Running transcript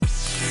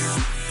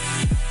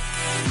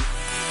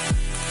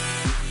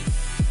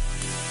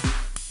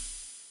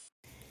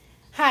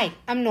Hi,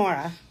 I'm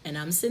Nora. And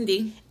I'm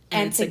Cindy.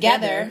 And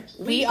together,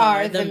 we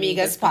are the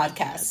Migas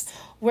podcast.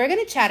 We're going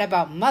to chat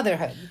about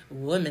motherhood,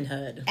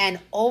 womanhood, and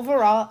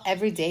overall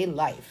everyday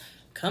life.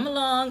 Come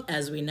along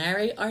as we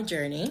narrate our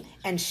journey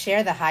and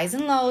share the highs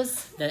and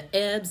lows, the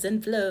ebbs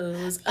and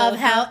flows of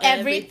how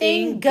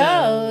everything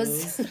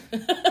goes.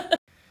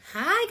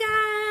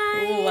 Hi,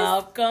 guys.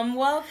 Welcome.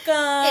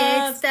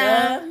 It's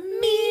the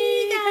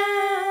Migas.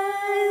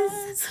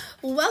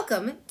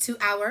 Welcome to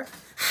our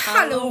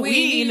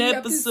Halloween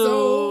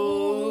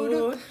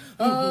episode.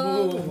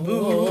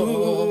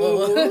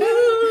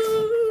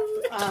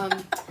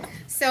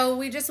 So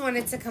we just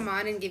wanted to come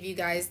on and give you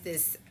guys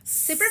this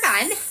super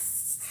fun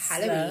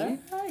Halloween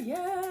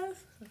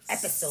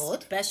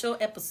episode. Special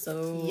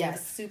episode.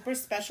 Yes, super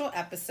special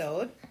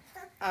episode.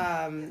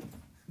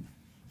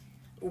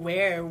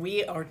 Where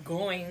we are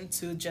going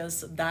to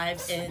just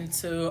dive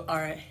into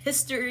our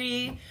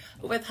history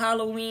with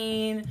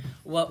Halloween,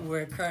 what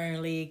we're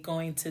currently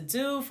going to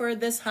do for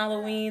this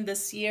Halloween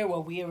this year,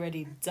 what we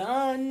already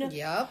done.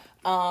 Yep.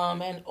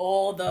 And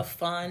all the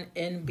fun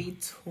in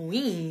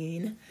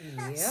between.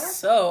 Yep.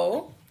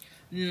 So,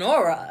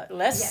 Nora,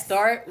 let's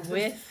start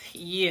with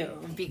you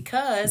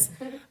because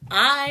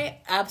I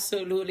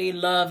absolutely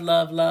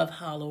love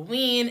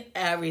Halloween,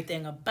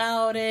 everything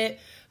about it.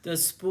 The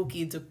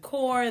spooky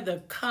decor,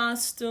 the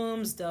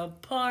costumes, the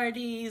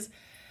parties,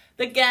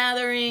 the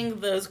gathering,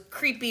 the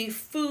creepy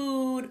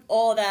food,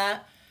 all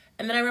that.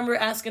 And then I remember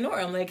asking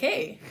Nora, I'm like,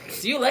 hey,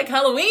 do you like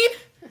Halloween?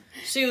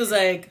 She was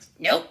like,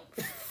 nope,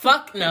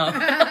 fuck no.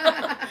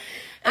 I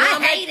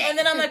hate it. And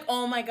then I'm like,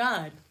 oh my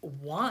God,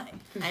 why?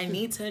 I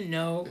need to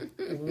know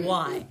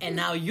why. And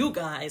now you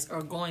guys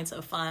are going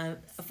to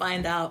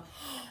find out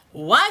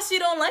why she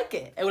don't like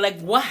it. And we're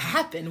like, what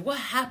happened? What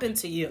happened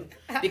to you?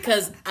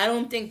 Because I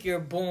don't think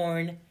you're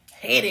born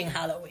hating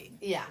Halloween.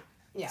 Yeah.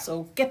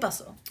 So, ¿qué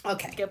pasó?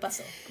 Okay. ¿Qué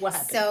pasó? What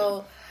happened?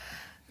 So,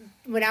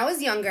 when I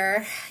was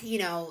younger,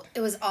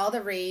 it was all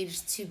the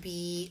rage to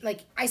be, like,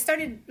 I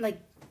started, like,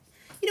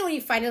 when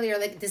you finally are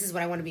like, this is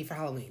what I want to be for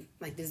Halloween.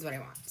 Like, this is what I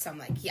want. So I'm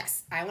like,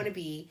 yes, I want to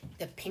be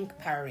the pink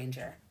Power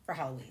Ranger for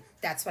Halloween.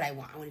 That's what I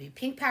want. I want to be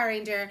pink Power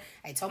Ranger.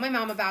 I told my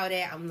mom about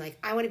it. I'm like,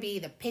 I want to be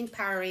the pink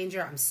Power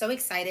Ranger. I'm so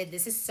excited.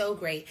 This is so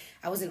great.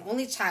 I was an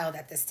only child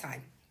at this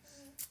time.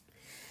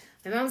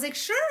 My mom was like,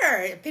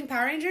 sure, pink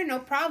Power Ranger, no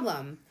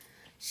problem.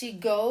 She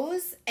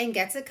goes and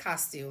gets a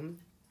costume,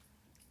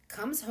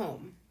 comes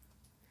home.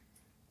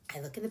 I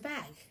look in the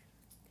bag.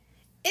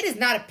 It is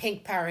not a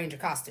pink Power Ranger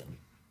costume.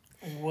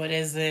 What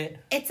is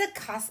it? It's a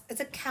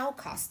cow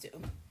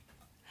costume.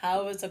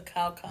 How is a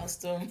cow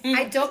costume?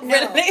 I don't know.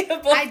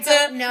 I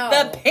don't know.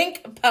 The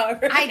pink Power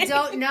Ranger. I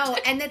don't know.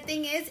 And the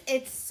thing is,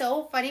 it's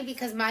so funny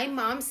because my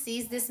mom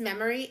sees this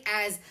memory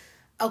as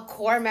a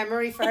core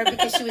memory for her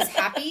because she was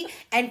happy.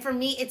 And for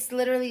me, it's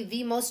literally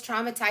the most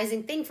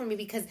traumatizing thing for me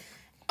because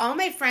all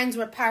my friends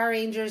were Power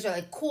Rangers or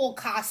like cool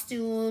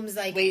costumes.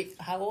 Like, wait,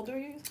 how old were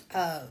you?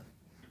 I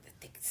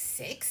think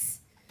 6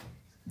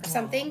 or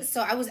something.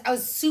 So I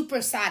was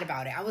super sad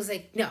about it. I was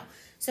like, no.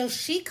 So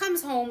she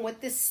comes home with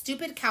this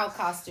stupid cow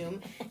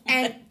costume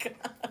and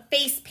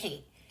face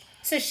paint.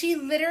 So she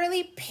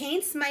literally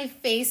paints my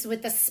face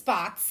with the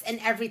spots and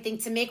everything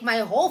to make my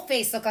whole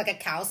face look like a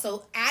cow.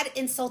 So add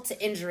insult to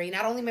injury.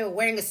 Not only am I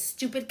wearing a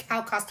stupid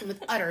cow costume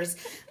with udders,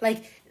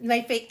 like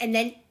my face. And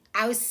then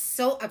I was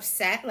so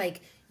upset.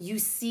 Like you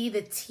see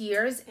the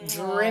tears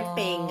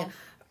dripping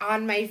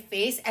on my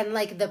face and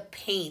like the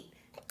paint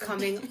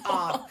coming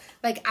off.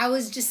 Like I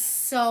was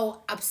just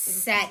so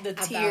upset. The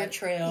tear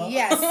trail.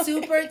 Yeah,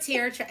 super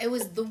tear trail. It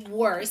was the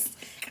worst.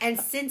 And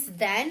since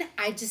then,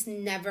 I just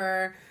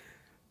never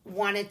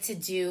wanted to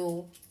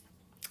do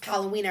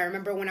Halloween. I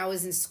remember when I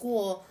was in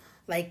school,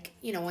 like,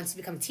 once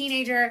you become a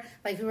teenager,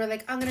 like we were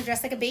like, I'm gonna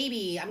dress like a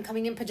baby. I'm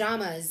coming in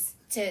pajamas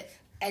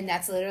and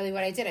that's literally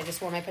what I did. I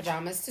just wore my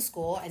pajamas to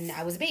school and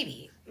I was a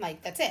baby.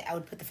 Like, that's it. I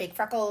would put the fake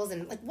freckles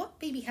and, like, what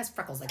baby has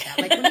freckles like that?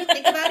 Like, when you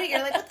think about it,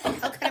 you're like, what the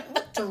hell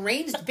what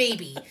deranged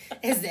baby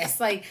is this?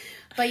 Like,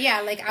 but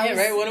yeah, like, I was...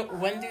 Yeah, right?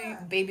 When do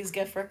babies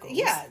get freckles?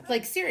 Yeah,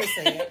 like,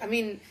 seriously. I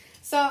mean,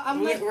 so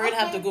I'm We're going to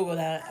have to Google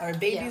that. Are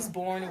babies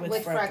born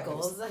with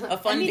freckles? A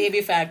fun I mean,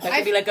 baby fact. That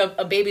could be like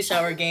a baby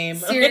shower game.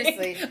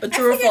 Seriously. A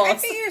true or false. I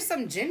figure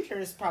some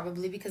gingers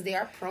probably because they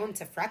are prone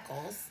to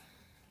freckles.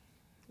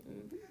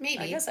 Maybe.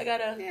 I guess I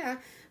gotta... Yeah.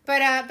 But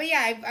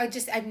yeah,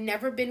 I've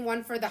never been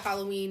one for the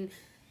Halloween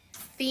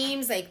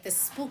themes, like the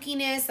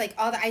spookiness, like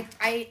all that.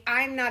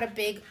 I'm not a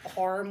big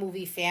horror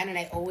movie fan, and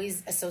I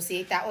always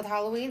associate that with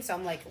Halloween. So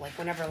I'm like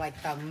whenever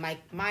like the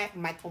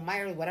Michael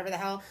Myers, whatever the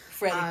hell,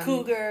 Freddy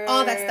Krueger,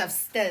 all that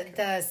stuff.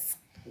 The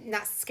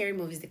not scary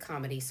movies, the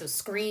comedy. So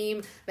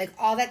Scream, like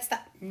all that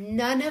stuff.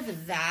 None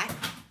of that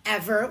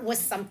ever was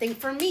something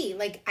for me.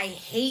 Like I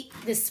hate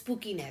the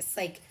spookiness.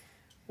 Like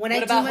when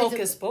what about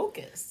Hocus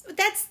Pocus?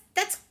 That's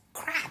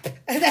crap.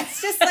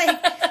 That's just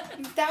like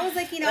that was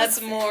like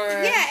that's more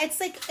it's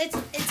like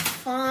it's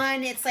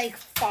fun, it's like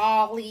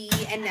folly,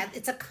 and that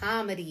it's a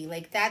comedy,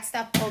 like that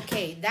stuff.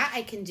 Okay, that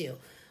I can do,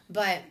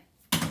 but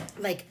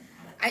like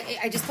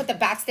I just put the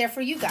bats there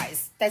for you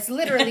guys. That's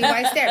literally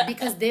why it's there,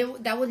 because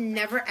that would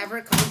never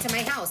ever come into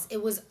my house.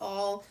 It was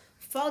all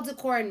fall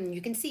decor, and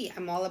you can see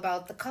I'm all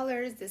about the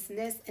colors, this and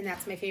this, and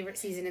that's my favorite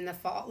season in the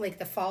fall. Like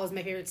the fall is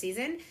my favorite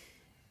season,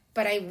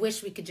 but I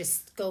wish we could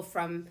just go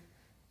from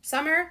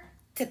summer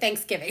to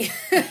Thanksgiving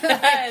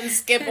and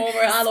skip over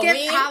Halloween.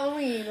 Skip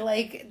Halloween,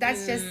 like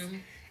that's just.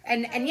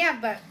 And yeah,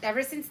 but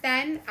ever since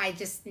then, I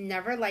just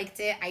never liked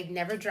it. I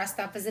never dressed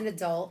up as an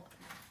adult.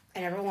 I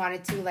never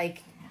wanted to,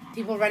 like,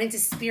 people run into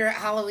Spirit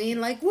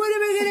Halloween, like, what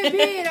am I going to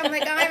be? And I'm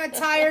like, I'm a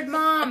tired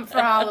mom for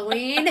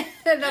Halloween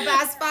the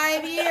past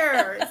 5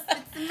 years.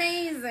 It's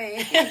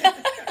amazing.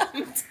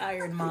 I'm a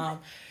tired mom.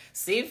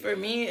 See, for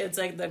me, it's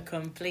like the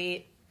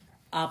complete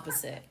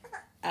opposite.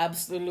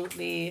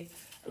 Absolutely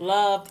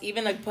loved,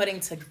 even like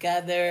putting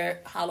together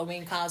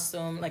Halloween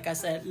costume. Like I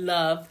said,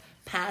 love,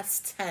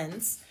 past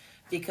tense.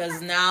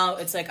 Because now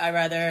it's like I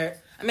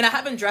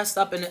haven't dressed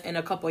up in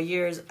a couple of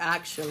years,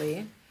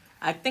 actually.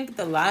 I think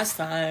the last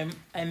time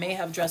I may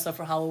have dressed up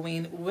for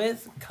Halloween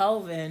with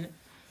Calvin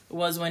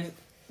was when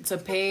to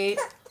pay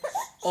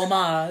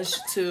homage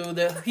to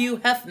the Hugh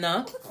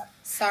Hefner.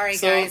 Sorry,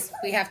 guys.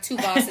 We have two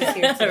bosses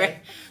here today. Right.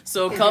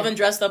 So Calvin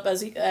dressed up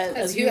as Hugh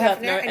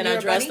Hefner, and I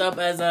dressed up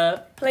as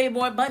a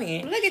Playboy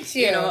bunny. Look at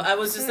you. You know, I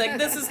was just like,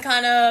 this is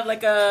kind of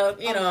like a,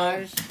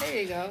 homage.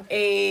 There you go.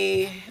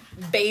 A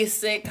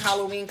basic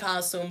Halloween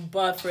costume,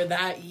 but for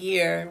that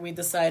year we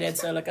decided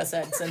to, like I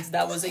said, since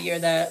that was a year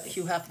that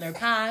Hugh Hefner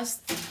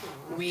passed,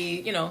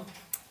 we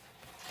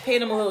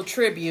paid him a little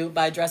tribute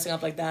by dressing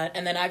up like that.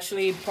 And then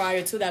actually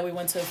prior to that, we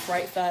went to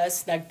Fright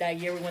Fest. That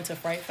year we went to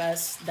Fright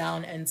Fest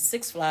down in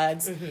Six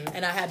Flags,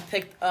 and I had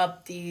picked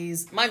up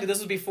these, mind you, this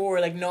was before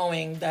like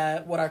knowing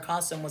that what our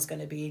costume was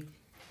going to be,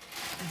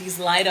 these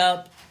light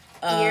up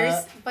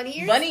bunny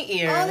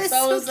ears. Oh, that's so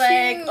I was so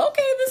like, cute.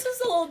 okay, this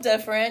is a little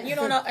different.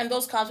 And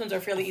those costumes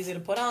are fairly easy to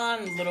put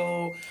on.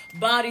 Little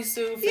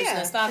bodysuit,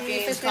 fishnet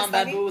stockings,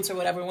 combat boots, or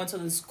whatever. We went to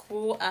this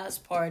cool ass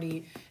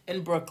party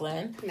in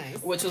Brooklyn.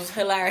 Nice. Which was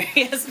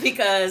hilarious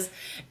because,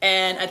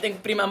 and I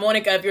think Prima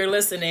Monica, if you're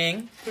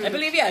listening, I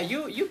believe,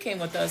 you came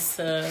with us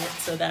to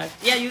that.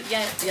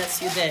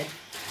 Yes, you did.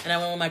 And I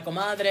went with my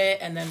comadre,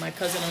 and then my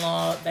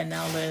cousin-in-law that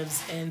now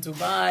lives in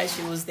Dubai.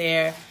 She was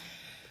there.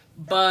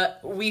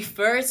 But we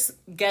first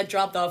get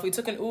dropped off. We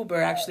took an Uber,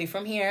 actually,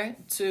 from here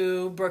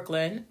to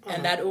Brooklyn.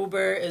 And that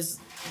Uber is,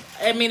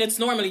 it's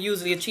normally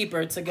usually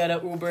cheaper to get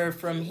an Uber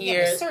from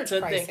here to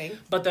pricing.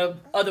 But the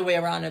other way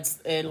around,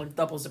 it like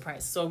doubles the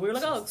price. So we were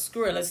like, oh,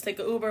 screw it. Let's take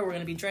an Uber. We're going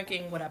to be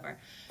drinking, whatever.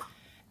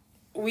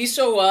 We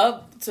show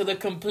up to the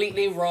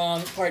completely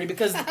wrong party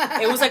because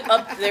it was like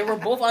they were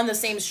both on the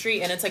same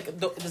street. And it's like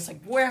this like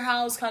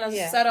warehouse kind of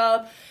set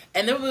up.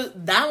 And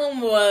that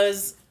one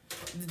was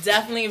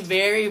definitely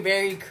very,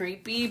 very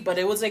creepy, but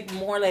it was like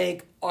more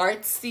like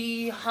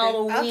artsy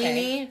Halloween-y.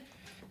 Okay.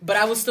 But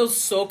I was still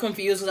so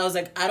confused because I was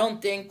like, I don't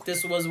think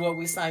this was what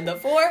we signed up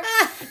for.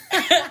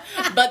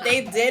 But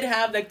they did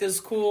have like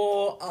this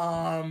cool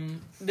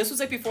this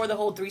was like before the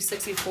whole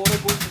 360 photo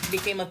booth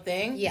became a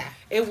thing. Yeah.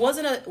 Was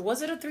it a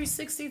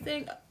 360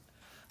 thing?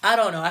 I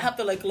don't know. I have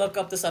to like look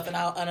up the stuff, and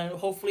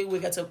hopefully we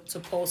get to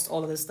post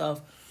all of this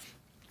stuff.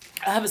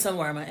 I have it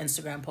somewhere on my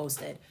Instagram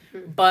posted.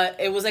 But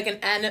it was like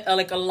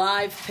a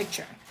live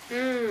picture.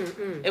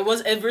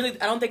 It really,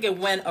 I don't think it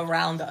went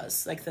around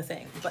us, like the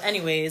thing. But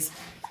anyways,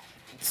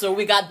 so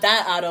we got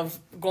that out of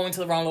going to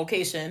the wrong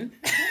location.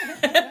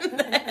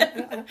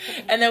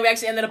 and then we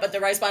actually ended up at the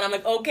right spot. I'm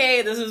like,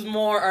 okay, this is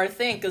more our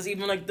thing. Because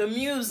even like the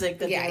music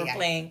that they were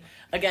playing,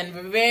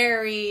 again,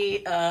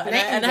 very, and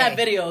I have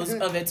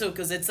videos of it too.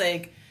 Because it's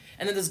like,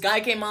 and then this guy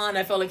came on.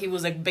 I felt like he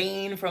was like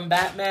Bane from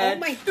Batman. Oh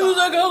my God. He was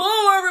like,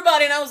 hello,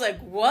 everybody. And I was like,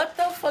 what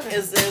the fuck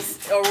is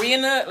this? Are we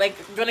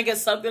gonna get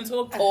sucked into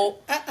a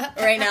cult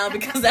right now?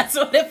 Because that's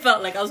what it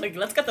felt like. I was like,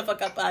 let's get the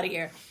fuck up out of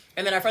here.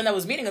 And then our friend that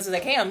was meeting us was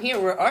like, hey, I'm here.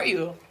 Where are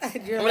you?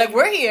 I'm like,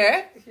 we're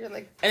here. You're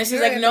like, and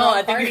she's like, no,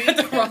 I think you're at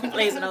the wrong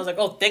place. And I was like,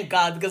 oh, thank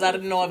God. Because I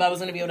didn't know if I was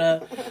going to be able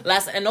to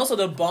last. And also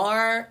the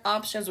bar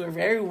options were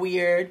very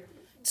weird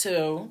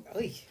too.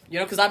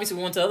 Because obviously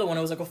we went to the other one.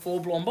 It was like a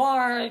full-blown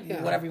bar,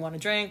 whatever you want to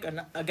drink.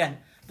 And again,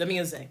 the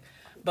music.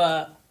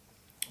 But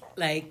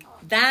like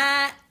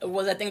that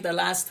was, I think, the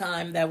last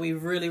time that we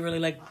really, really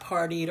like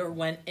partied or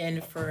went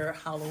in for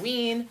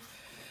Halloween.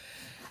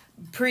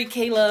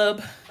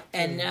 Pre-Caleb.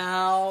 And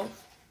now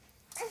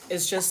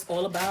it's just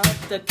all about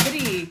the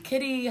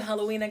kitty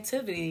Halloween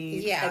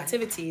activities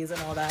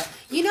and all that.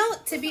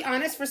 To be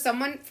honest,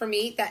 for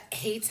me that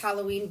hates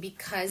Halloween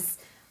because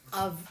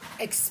of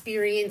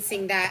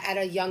experiencing that at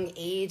a young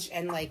age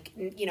and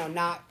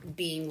not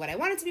being what I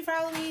wanted to be for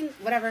Halloween,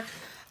 whatever.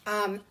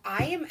 I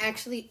am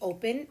actually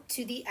open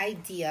to the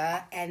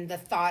idea and the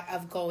thought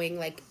of going,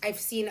 like, I've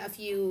seen a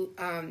few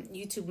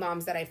YouTube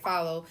moms that I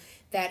follow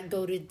that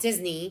go to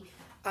Disney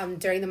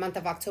during the month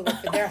of October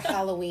for their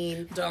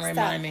Halloween. Don't stuff.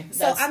 remind me.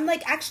 So I'm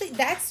like, actually,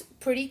 that's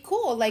pretty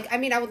cool. Like, I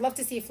mean, I would love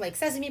to see if like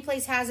Sesame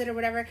Place has it or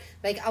whatever.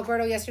 Like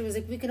Alberto yesterday was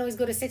like, we can always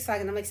go to Six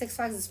Flags, and I'm like, Six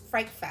Flags is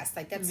Fright Fest.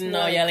 Like that's more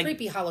like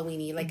creepy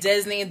Halloweeny. Like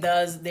Disney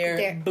does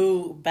their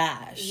Boo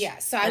Bash. Yeah,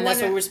 so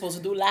that's what we were supposed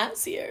to do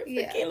last year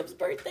for Caleb's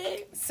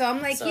birthday. So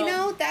I'm like, you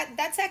know,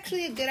 that's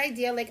actually a good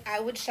idea. Like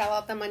I would shell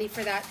out the money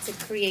for that to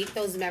create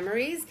those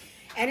memories.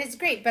 And it's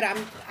great, but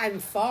I'm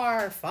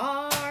far,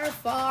 far,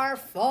 far,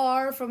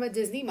 far from a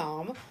Disney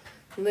mom.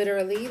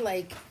 Literally,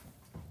 like,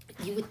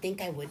 you would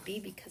think I would be,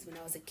 because when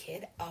I was a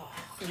kid,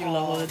 you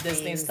love all the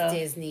Disney stuff.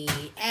 Disney,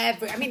 I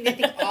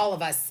think all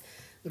of us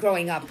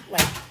growing up,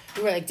 like,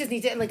 we were like Disney,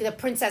 like the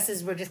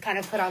princesses were just kind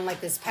of put on like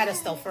this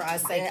pedestal for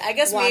us. Like, I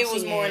guess me it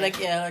was more like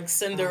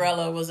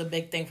Cinderella was a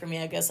big thing for me.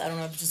 I guess I don't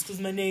know, just because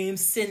my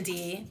name's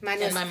Cindy. Mine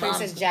was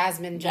Princess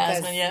Jasmine.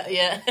 Jasmine,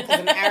 yeah. Because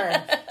I'm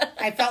Arab.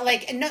 I felt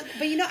like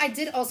but you know, I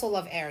did also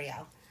love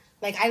Ariel.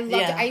 Like I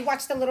loved it. I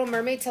watched The Little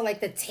Mermaid till like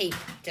the tape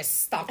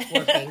just stopped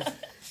working.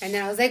 And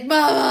then I was like,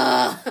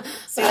 Mama!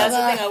 See, that's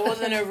the thing. I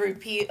wasn't a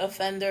repeat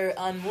offender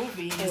on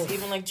movies,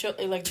 even like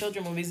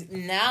children movies.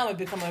 Now I've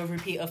become a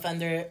repeat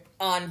offender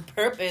on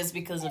purpose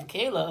because of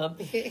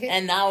Caleb.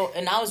 and now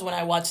is when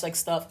I watch like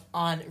stuff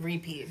on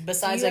repeat.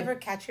 Besides, do you ever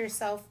catch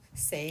yourself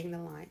saying the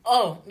line?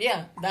 Oh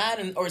yeah, that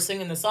or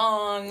singing the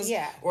songs.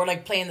 Yeah. Or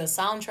like playing the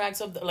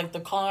soundtracks of the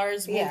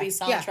Cars movie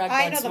soundtrack.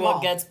 Yeah. That's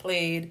what gets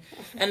played.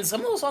 And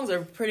some of those songs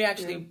are pretty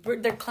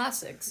they're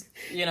classics.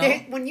 You know,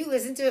 when you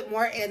listen to it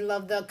more, I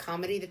love the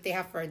comedy that they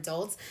have for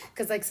adults.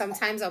 Because like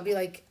sometimes I'll be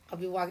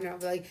walking around, I'll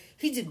be like,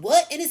 he did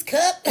what in his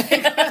cup?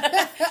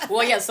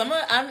 Well, yeah.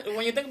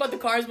 When you think about the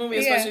Cars movie,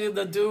 especially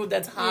the dude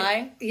that's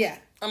high. Yeah.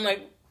 I'm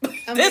like,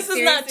 this is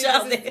not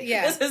childish.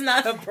 This is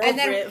not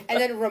appropriate.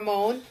 And then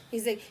Ramon,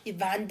 he's like,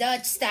 Von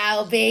Dutch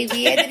style,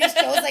 baby. And then he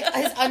shows like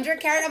his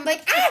undercarriage. I'm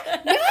like,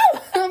 no.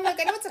 I'm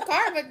like, I know it's a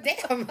car, but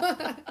damn.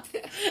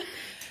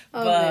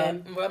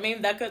 But I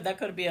mean, that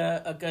could be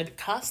a good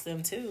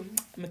costume too,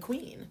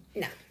 McQueen.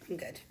 No, I'm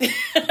good.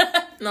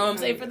 No, I'm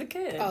saying for the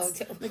kids.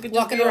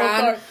 Walking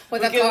around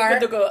with a car. We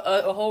could do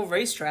a whole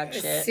racetrack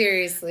shit.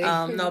 Seriously.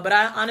 No, but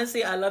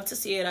I love to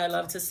see it. I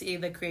love to see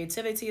the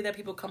creativity that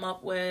people come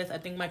up with. I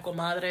think my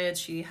comadre,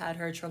 she had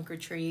her trunk or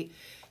treat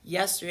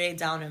yesterday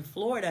down in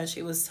Florida.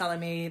 She was telling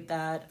me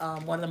that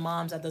one of the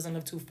moms that doesn't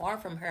live too far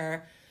from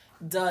her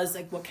does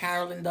like what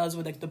Carolyn does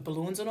with like the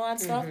balloons and all that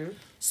stuff.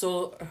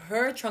 So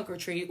her trunk or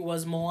treat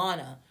was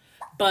Moana.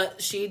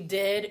 But she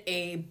did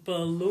a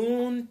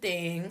balloon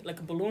thing, like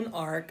a balloon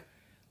arc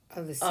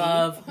of the sea?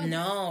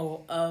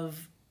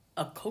 Of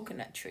a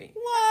coconut tree.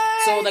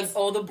 What? So like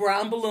all the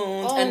brown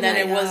balloons, and then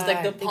it was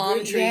like the palm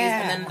trees,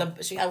 and then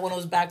she had one of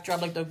those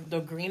backdrop like the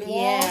green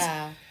walls.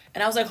 Yeah.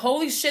 And I was like,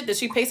 holy shit, did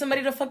she pay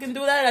somebody to fucking do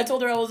that? And I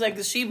told her, I was like,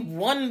 she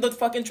won the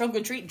fucking trunk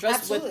or treat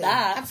dressed with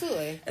that.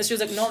 Absolutely. And she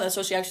was like, no, that's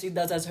what she actually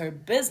does as her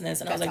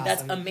business. And I was like,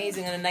 awesome. That's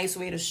amazing and a nice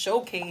way to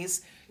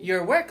showcase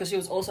your work, because she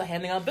was also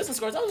handing out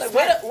business cards. I was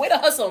like, way to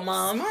hustle,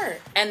 mom.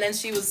 Smart. And then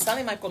she was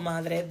telling my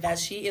comadre that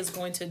she is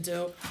going to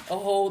do a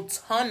whole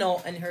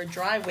tunnel in her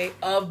driveway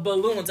of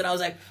balloons. And I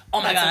was like,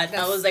 oh my God.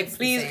 I was like,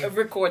 please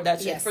record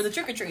that shit for the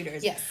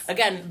trick-or-treaters. Yes.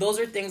 Again, those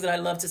are things that I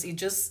love to see.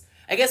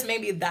 I guess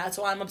maybe that's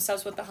why I'm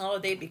obsessed with the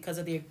holiday, because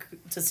of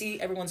to see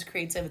everyone's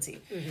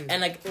creativity.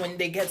 And like when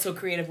they get so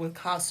creative with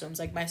costumes,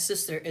 like my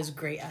sister is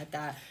great at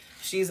that.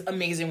 She's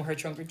amazing with her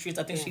trunk or treats.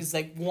 I think she's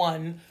like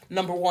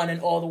number one in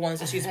all the ones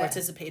that she's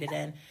participated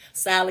in.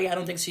 Sally, I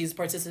don't think she's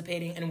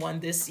participating in one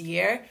this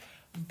year.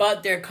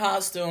 But their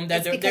costume,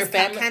 their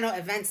family kind of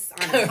events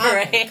on the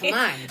right? Come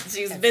on,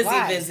 she's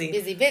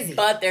busy.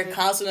 But their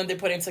costume that they're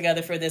putting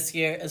together for this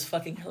year is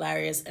fucking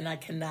hilarious, and I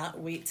cannot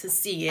wait to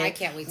see it. I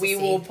can't wait to see it.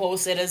 We will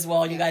post it as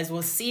well. You guys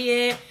will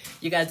see it.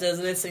 You guys are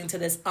listening to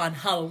this on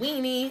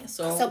Halloweeny,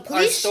 so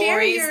please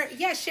share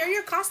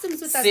your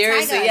costumes with us.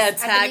 Seriously,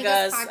 tag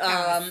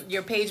us.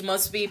 Your page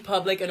must be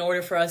public in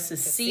order for us to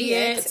see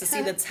it, to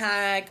see the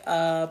tag.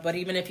 But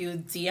even if you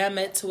DM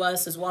it to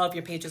us as well, if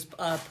your page is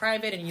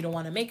private and you don't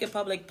want to make it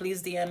public,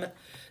 please DM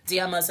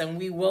us and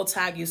we will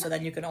tag you, so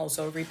then you can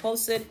also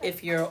repost it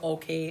if you're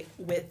okay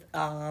with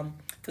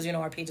because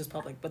our page is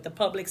public, but the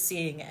public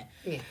seeing it.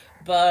 Yeah.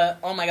 But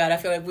oh my God, I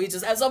feel like we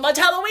just have so much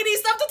Halloweeny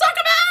stuff to talk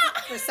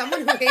about. For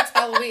someone who hates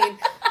Halloween,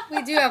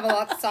 we do have a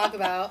lot to talk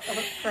about.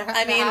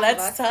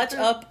 Let's touch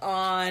up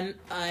on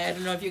I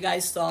don't know if you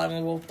guys saw,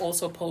 and we'll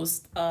also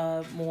post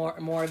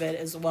more of it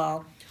as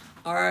well.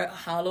 Our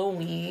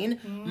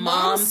Halloween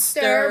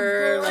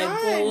monster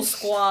like Bull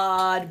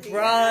Squad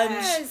brunch.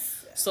 Yes.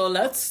 So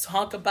let's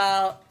talk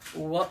about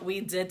what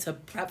we did to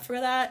prep for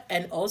that.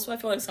 And also I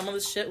feel like some of the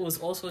shit was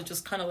also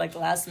just kind of like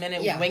last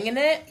minute winging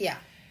it. Yeah.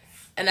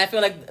 And I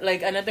feel like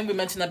and I think we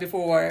mentioned that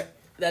before,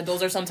 that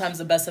those are sometimes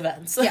the best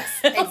events. Yes,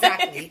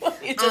 exactly.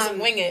 You just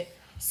wing it.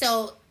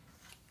 So,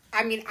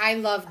 I mean, I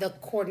love the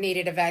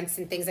coordinated events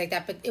and things like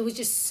that, but it was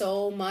just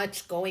so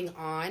much going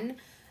on.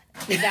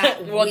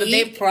 That well, the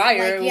day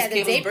prior, was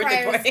Kayla's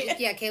birthday party.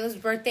 Kayla's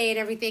birthday and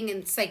everything,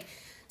 and it's like,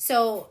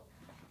 so,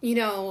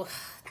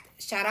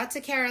 shout out to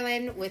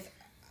Carolyn with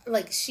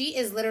like, she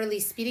is literally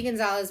Speedy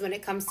Gonzalez when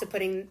it comes to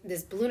putting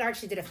this balloon arch.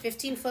 She did a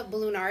 15-foot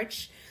balloon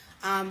arch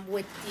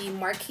with the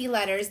marquee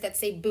letters that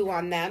say Boo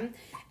on them.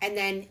 And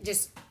then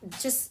just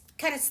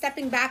kind of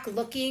stepping back,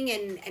 looking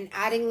and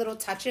adding little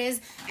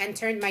touches, and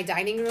turned my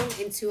dining room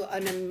into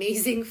an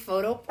amazing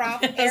photo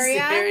prop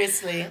area.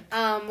 Seriously.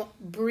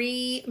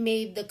 Bree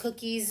made the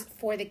cookies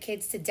for the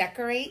kids to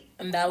decorate.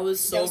 And that was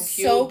so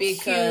cute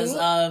because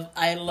of,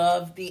 I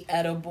love the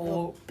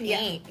edible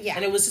paint. Yeah.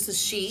 And it was just a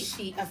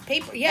sheet of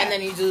paper, yeah. And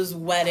then you just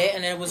wet it,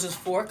 and it was just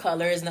 4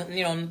 colors,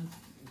 you know,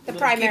 the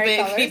primary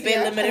colors. Keep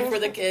it limited for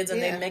the kids,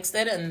 and they mixed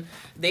it, and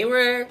they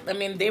were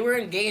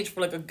engaged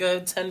for like a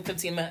good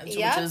 10-15 minutes,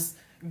 which is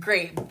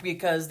great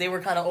because they were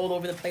kind of all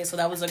over the place. So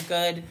that was a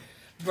good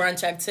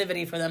brunch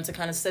activity for them to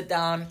kind of sit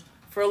down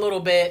for a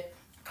little bit,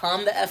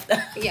 calm the F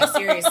down. Yeah,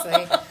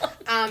 seriously.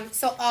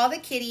 So all the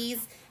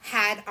kiddies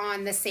had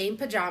on the same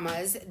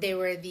pajamas. They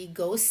were the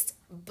ghost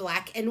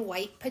black and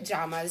white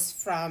pajamas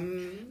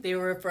from... They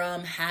were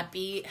from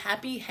Happy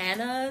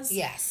Hannah's.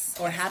 Yes.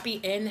 Or Happy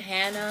in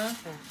Hannah.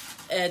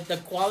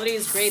 The quality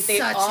is great. They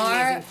Such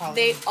amazing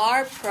quality. They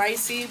are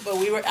pricey, but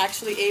we were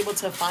actually able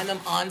to find them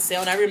on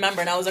sale. And I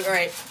remember, and I was like, all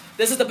right,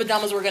 this is the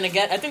pajamas we're going to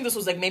get. I think this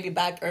was like maybe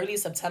back early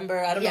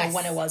September. I don't know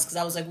when it was, because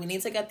I was like, we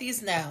need to get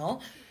these now.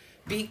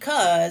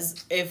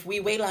 Because if we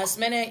wait last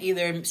minute,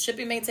 either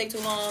shipping may take too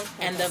long,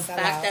 and the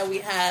fact that we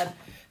have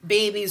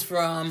babies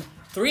from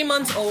 3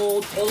 months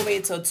old all the way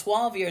to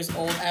 12 years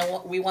old,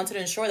 and we wanted to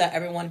ensure that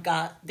everyone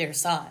got their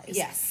size.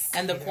 Yes.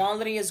 And the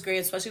quality is great,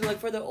 especially like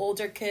for the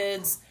older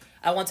kids.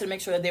 I wanted to make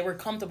sure that they were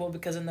comfortable,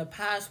 because in the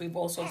past we've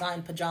also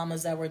gotten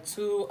pajamas that were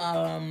too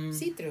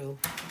see-through,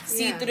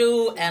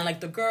 and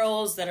like the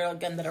girls that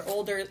are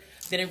older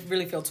didn't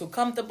really feel too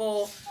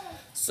comfortable.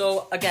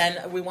 So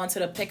again, we wanted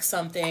to pick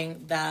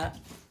something that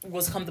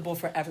was comfortable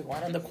for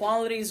everyone, and the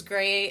quality is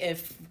great.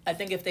 I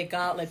think if they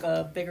got like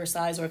a bigger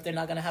size, or if they're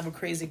not gonna have a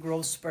crazy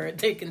growth spurt,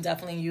 they can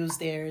definitely use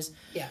theirs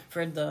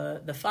for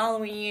the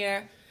following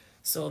year.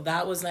 So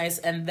that was nice.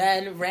 And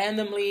then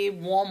randomly,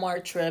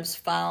 Walmart trips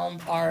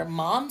found our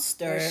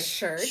Momster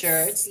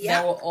shirts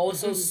that were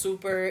also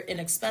super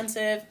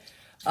inexpensive.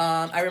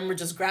 I remember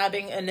just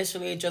grabbing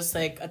initially just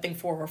like, I think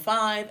 4 or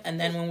 5. And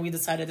then when we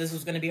decided this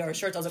was going to be our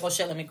shirts, I was like, oh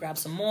shit, let me grab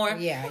some more.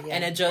 Yeah.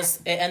 And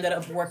it ended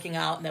up working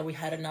out that we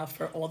had enough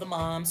for all the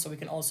moms, so we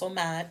can also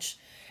match.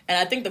 And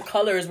I think the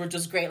colors were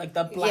just great, like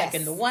the black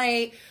and the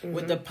white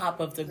with the pop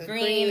of the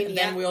green. And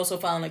then we also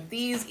found like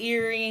these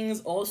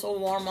earrings, also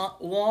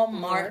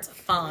Walmart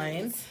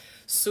finds.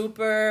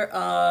 Super,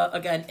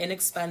 again,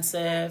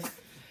 inexpensive.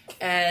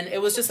 And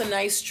it was just a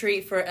nice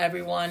treat for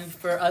everyone,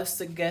 for us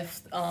to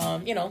gift,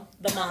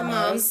 the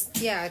mamas.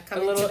 Yeah,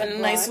 a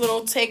nice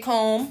little take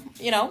home,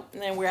 and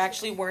then we're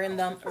actually wearing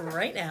them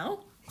right now.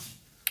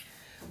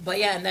 But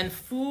yeah, and then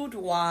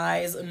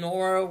food-wise,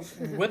 Nora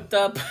whipped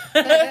up...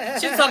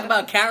 She talked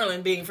about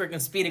Carolyn being freaking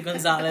Speedy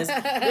Gonzalez.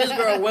 This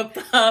girl whipped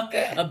up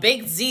a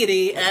baked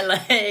ziti at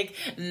like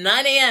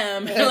 9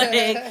 a.m.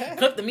 Like,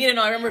 cooked the meat. And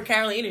I remember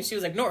Carolyn eating. She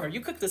was like, Nora,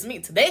 you cooked this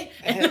meat today?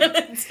 And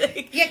it's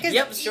like,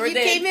 because you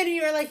came in and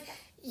you were like...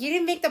 You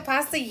didn't make the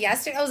pasta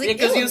yesterday? I was like,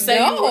 because you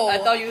said you were. I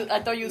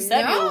thought you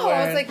said you were.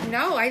 I was like,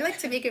 no, I like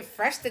to make it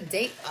fresh the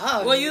day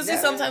of. Well, usually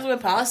sometimes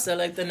with pasta,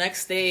 like the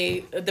next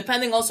day,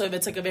 depending also if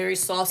it's like a very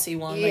saucy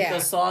one, like the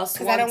sauce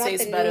one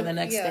tastes better the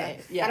next day.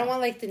 Yeah. I don't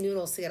want like the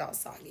noodles to get all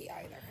soggy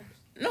either.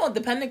 No,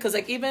 depending, because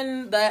like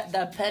even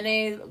that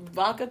penne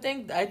vodka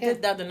thing, I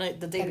did that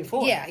the day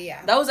before.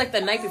 Yeah. That was like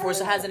the night before,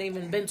 so it hasn't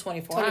even been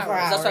 24 hours.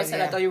 That's why I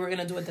said I thought you were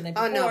gonna do it the night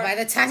before. Oh no! By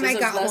the time I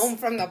got home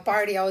from the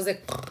party, I was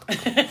like,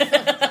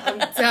 I'm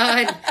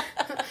done.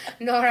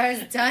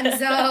 Nora's done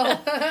so.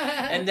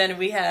 And then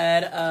we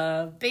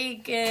had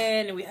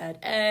bacon, we had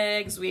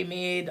eggs, we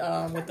made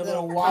with the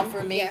little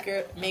waffle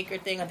maker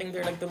thing. I think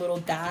they're like the little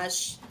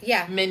dash.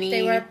 Yeah, mini.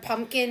 They were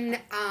pumpkin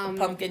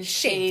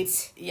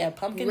shaped. Yeah,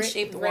 pumpkin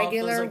shaped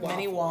regular waffles, like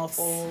mini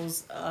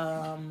waffles.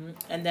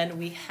 And then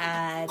we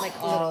had like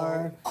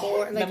our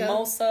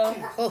mimosa.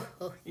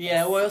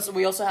 Yeah,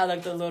 we also had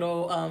like the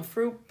little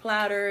fruit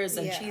platters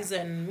and cheese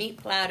and meat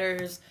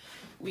platters.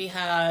 We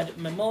had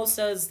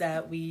mimosas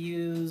that we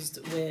used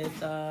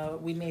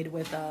we made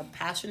with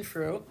passion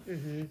fruit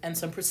and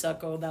some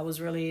Prosecco. That was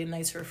really a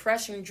nice,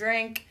 refreshing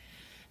drink.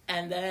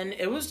 And then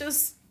it was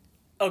just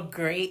a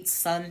great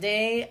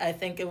Sunday. I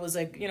think it was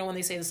like, when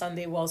they say the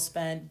Sunday well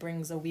spent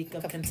brings a week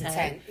of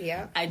content.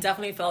 Yeah. I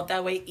definitely felt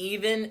that way,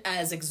 even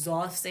as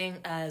exhausting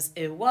as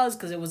it was,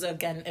 because it was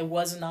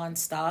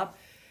nonstop.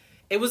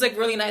 It was like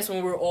really nice when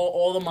we were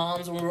all the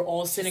moms, when we were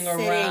all sitting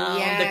around.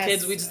 The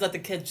kids, we just let the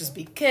kids just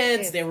be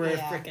kids. They were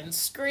freaking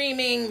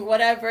screaming,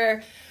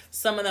 whatever.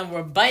 Some of them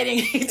were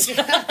biting each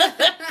other.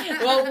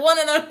 Well, one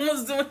of them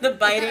was doing the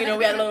biting.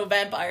 We had a little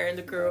vampire in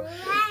the crew,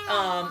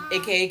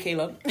 aka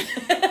Caleb.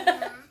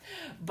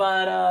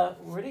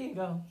 But where did he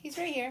go? He's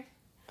right here.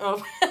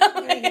 Oh,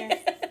 right here.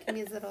 Give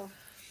me his little.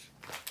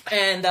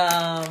 And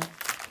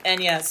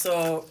yeah,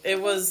 so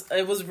it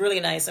was really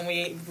nice, and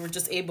we were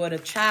just able to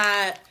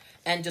chat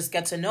and just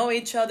get to know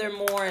each other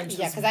more and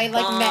just because I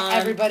met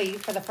everybody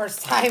for the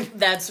first time.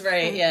 That's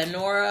right. Yeah,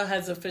 Nora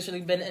has officially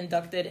been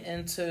inducted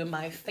into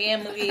my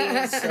family,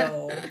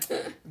 so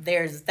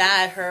there's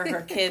that.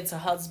 Her kids, her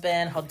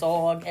husband, her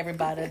dog,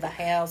 everybody, the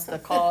house, the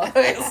cars,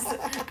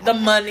 the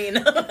money.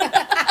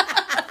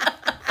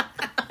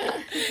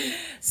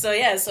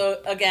 So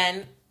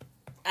again,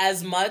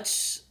 as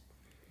much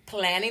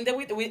planning that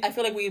we I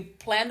feel like we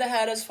planned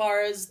ahead as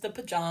far as the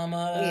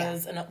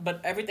pajamas, but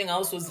everything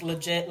else was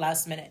legit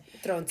last minute.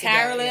 Thrown together,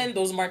 Carolyn,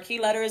 those marquee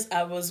letters,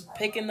 I was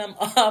picking them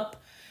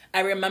up.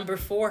 I remember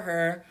for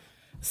her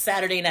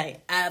Saturday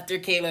night after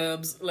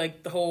Caleb's,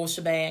 like, the whole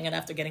shebang, and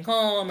after getting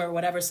home or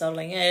whatever,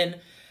 settling in,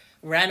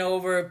 ran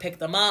over, picked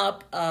them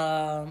up,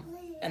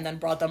 and then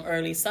brought them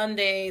early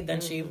Sunday. Then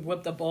she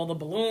whipped up all the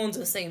balloons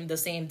the same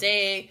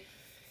day,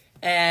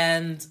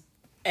 and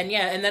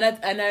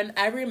then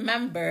I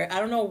remember,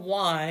 I don't know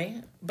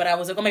why, but I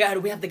was like, oh my God,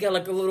 we have to get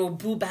like a little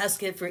Boo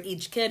basket for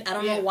each kid. I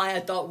don't know why I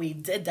thought we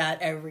did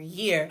that every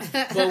year,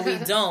 but we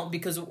don't,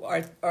 because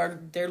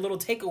their little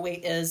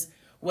takeaway is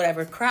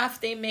whatever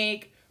craft they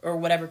make or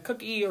whatever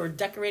cookie or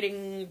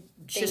decorating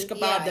shish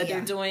kebab that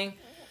they're doing.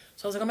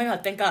 So I was like, oh my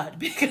God, thank God.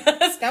 Because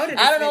I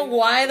don't know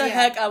why the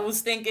heck I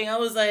was thinking. I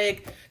was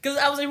like, because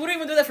I was like, we don't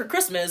even do that for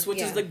Christmas, which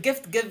is the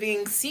gift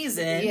giving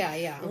season.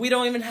 Yeah. We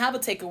don't even have a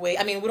takeaway.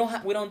 I mean,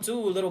 we don't do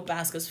little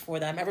baskets for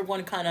them.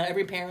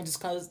 Every parent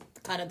just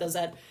kind of does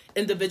that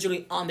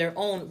individually on their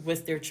own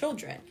with their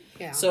children.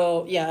 Yeah.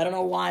 So I don't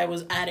know why I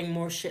was adding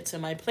more shit to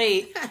my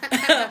plate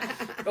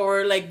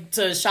or like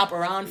to shop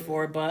around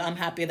for, but I'm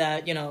happy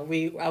that,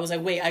 I was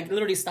like, wait, I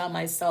literally stopped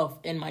myself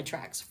in my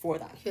tracks for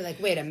that. You're like,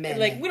 wait a minute.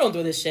 Like, we don't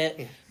do this shit.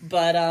 Yeah.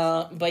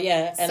 But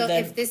yeah. And so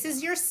then, if this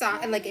is your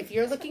sign, like if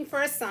you're looking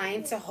for a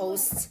sign to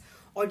host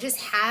or just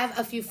have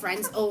a few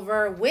friends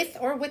over with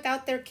or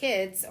without their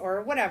kids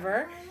or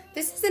whatever,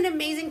 this is an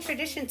amazing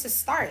tradition to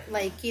start.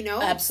 Like,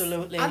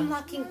 absolutely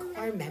unlocking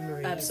core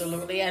memories.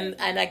 Absolutely. And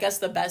I guess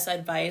the best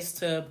advice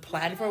to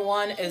plan for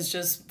one is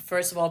just,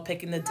 first of all,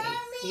 picking the date.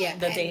 Yeah.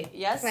 The date.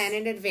 Yes. Plan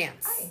in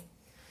advance.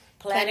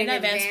 Plan in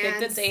advance. Pick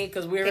the date,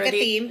 because we already a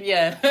theme.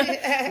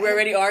 Yeah. We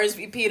already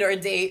RSVP'd our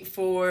date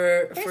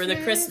for the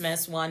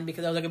Christmas one,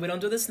 because I was like, if we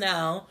don't do this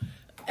now.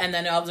 And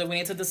then I was like, we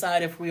need to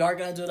decide if we are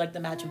going to do like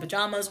the matching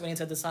pajamas. We need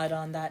to decide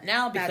on that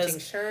now, because matching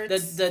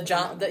shirts.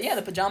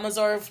 The pajamas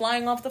are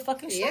flying off the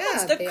fucking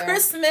shelves. Yeah, the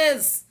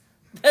Christmas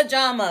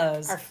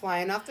pajamas are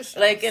flying off the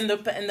shelves. Like in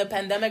the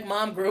pandemic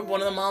mom group, one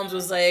of the moms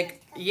was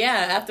like,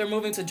 yeah, after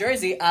moving to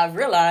Jersey, I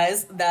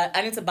realized that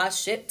I need to buy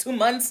shit 2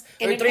 months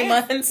or 3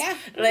 months,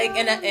 like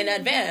in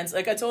advance.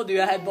 Like I told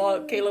you, I had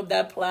bought Caleb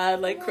that plaid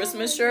like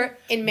Christmas shirt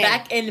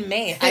back in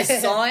May. I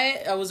saw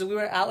it. We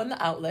were out in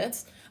the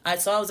outlets. I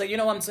was like,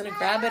 I'm just going to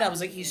grab it. I was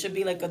like, he should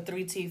be like a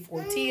 3T,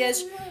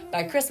 4T-ish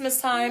by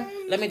Christmas time.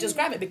 Let me just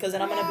grab it, because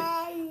then I'm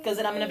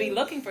going to be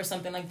looking for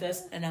something like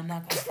this and I'm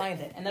not going to find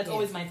it. And that's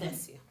always my thing.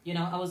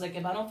 I was like,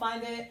 if I don't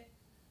find it,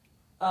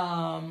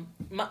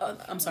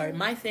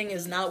 my thing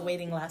is not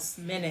waiting last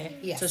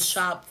minute to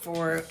shop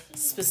for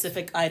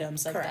specific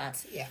items like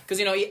that. Yeah.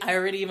 Because, I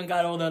already even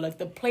got all the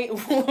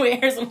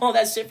platewares and all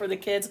that shit for the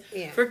kids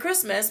for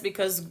Christmas,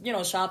 because,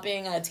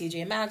 shopping at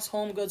TJ Maxx,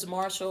 Home Goods,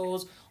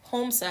 Marshalls,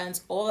 Home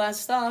Sense, all that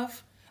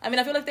stuff. I mean,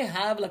 I feel like they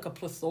have like a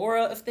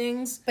plethora of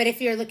things. But if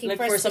you're looking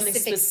for something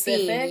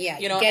specific, theme,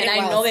 and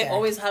I know they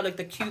always have like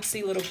the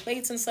cutesy little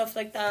plates and stuff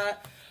like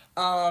that,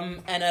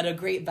 and at a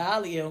great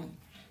value.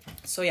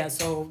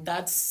 So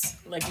that's,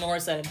 like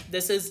Nora said,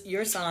 this is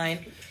your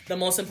sign. The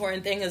most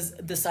important thing is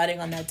deciding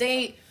on that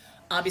date,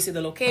 obviously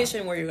the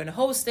location where you're going to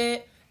host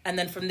it, and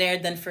then from there,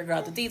 figure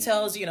out the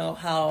details,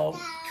 how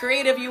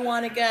creative you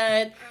want to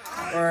get,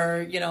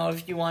 or,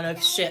 if you want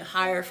to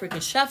hire a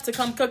freaking chef to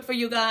come cook for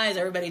you guys,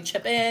 everybody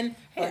chip in.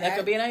 Hey, that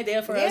could be an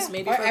idea for us,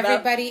 maybe for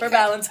Valentine's.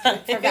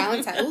 For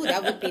Valentine's. Ooh,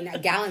 that would be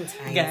Galentine's.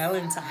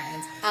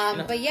 Galentine's.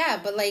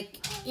 But like,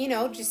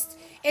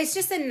 it's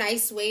just a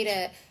nice way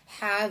to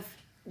have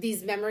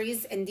these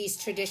memories and these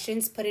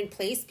traditions put in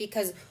place,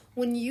 because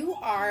when you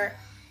are,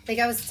 like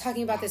I was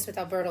talking about this with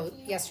Alberto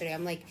yesterday,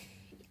 I'm like,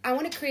 I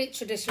want to create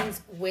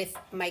traditions with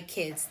my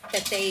kids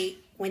that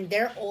when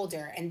they're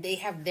older and they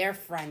have their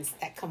friends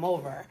that come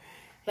over,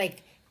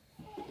 like,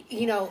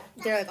 they're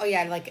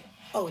like,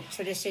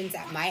 traditions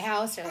at my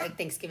house, or like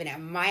Thanksgiving at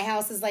my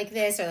house is like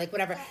this, or like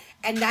whatever.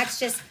 And that's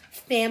just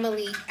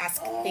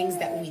family-esque things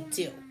that we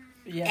do.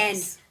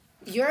 Yes.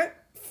 And your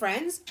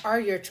friends are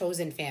your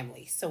chosen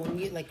family. So when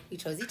we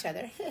chose each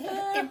other,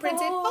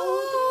 imprinted.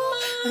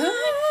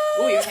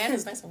 Oh, your hand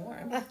is nice and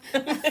warm.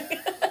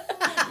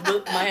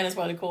 My hand is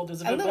probably cold.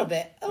 Is it a little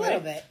bit,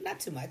 not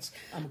too much.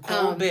 I'm a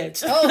cold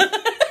bitch.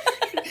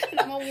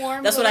 I'm a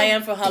warm. That's what I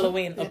am for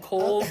Halloween. A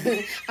cold.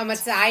 I'm a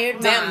tired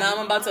mom. Damn, now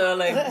I'm about to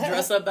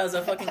dress up as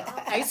a fucking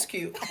ice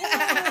cube.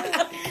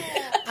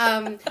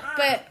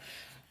 But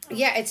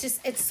yeah,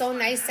 it's so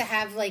nice to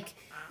have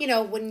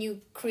when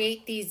you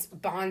create these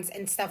bonds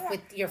and stuff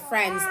with your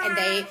friends and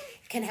they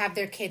can have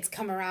their kids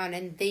come around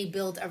and they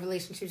build a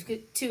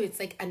relationship too, it's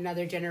like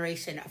another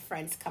generation of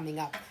friends coming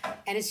up.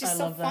 And it's just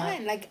so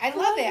fun. Like, I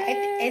love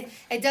it.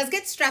 It does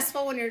get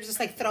stressful when you're just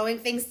like throwing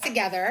things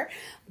together,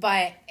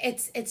 but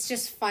it's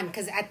just fun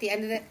because at the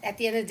end of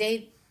the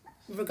day,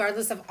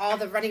 regardless of all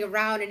the running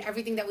around and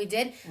everything that we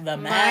did,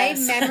 my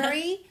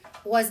memory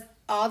was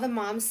all the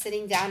moms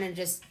sitting down and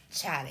just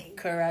chatting.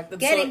 Correct.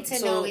 Getting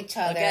to know each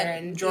other.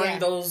 Again, and during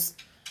those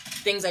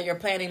things that you're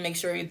planning, make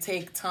sure you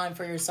take time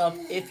for yourself.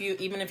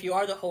 Even if you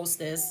are the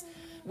hostess,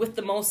 with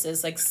the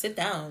mostest, like, sit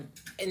down,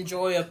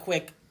 enjoy a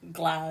quick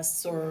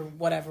glass or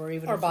whatever,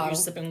 even if you're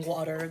sipping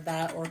water,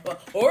 that or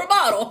a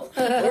bottle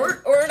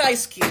or an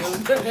ice cube.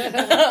 Take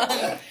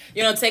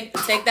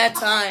that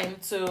time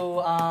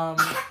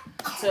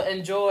to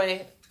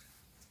enjoy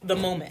the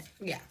moment.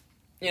 Yeah.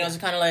 It's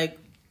kind of like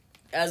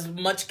as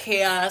much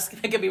chaos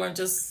it could be, when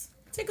just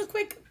take a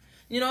quick,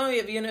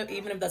 even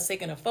if that's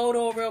taking a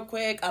photo real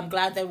quick. I'm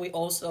glad that we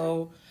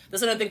also,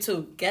 that's another thing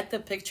too, get the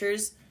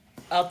pictures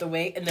out the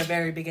way in the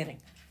very beginning.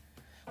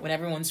 When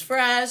everyone's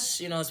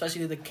fresh,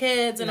 especially the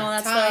kids and all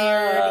that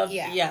stuff.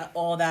 Yeah,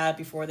 all that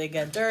before they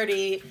get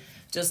dirty.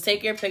 Just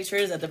take your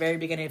pictures at the very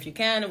beginning if you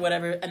can, or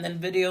whatever, and then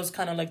videos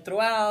kind of like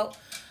throughout.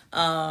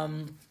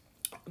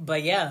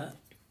 But yeah,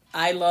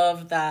 I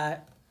love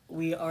that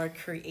we are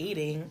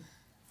creating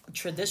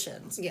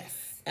traditions. Yes.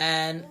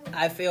 And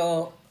I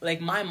feel like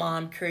my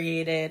mom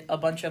created a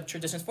bunch of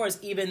traditions for us,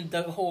 even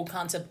the whole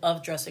concept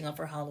of dressing up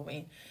for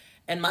Halloween.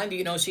 And mind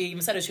you, she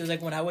even said it. She was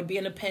like, when I would be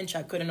in a pinch,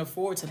 I couldn't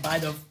afford to buy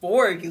the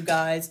 4 you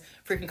guys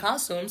freaking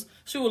costumes.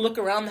 She would look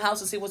around the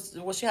house and see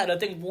what she had. I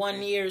think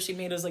one year she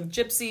made us like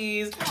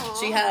gypsies. Aww.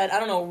 She had, I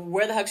don't know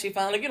where the heck she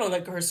found,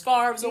 like her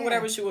scarves or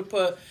whatever. She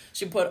put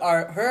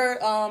her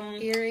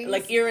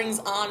earrings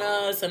on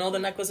us and all the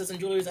necklaces and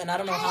jewelry. And I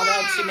don't know how the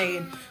heck she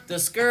made the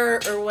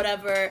skirt or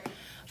whatever.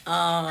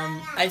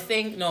 I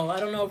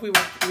don't know if we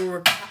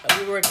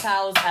were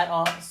cows at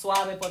all.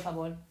 Suave, por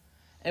favor.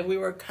 And we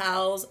were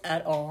cows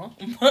at all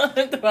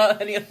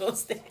throughout any of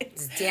those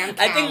days. Damn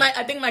cow.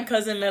 I think my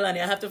cousin Melanie,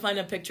 I have to find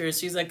a picture.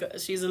 She's a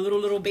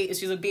little baby.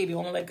 She's a baby,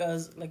 only like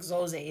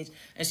Zoe's age,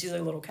 and she's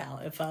a little cow.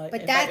 If I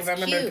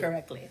remember cute.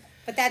 Correctly.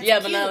 But that's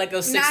cute. But not like a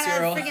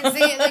 6-year-old. Not freaking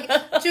saying like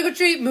trick or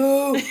treat,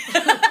 moo.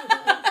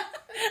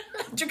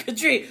 Trick or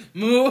treat,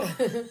 moo.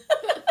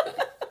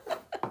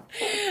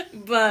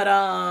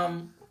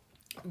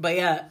 But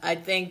yeah, I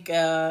think like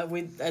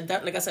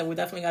I said, we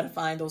definitely got to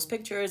find those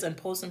pictures and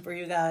post them for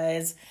you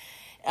guys.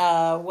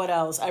 What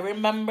else? I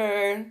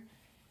remember,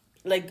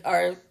 like,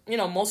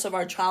 most of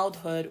our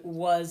childhood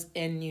was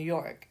in New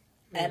York.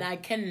 Mm. And I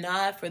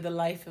cannot for the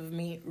life of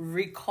me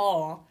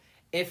recall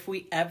if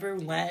we ever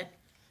went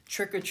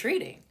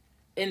trick-or-treating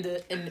in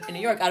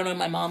New York. I don't know if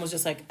my mom was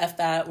just like, F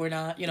that, we're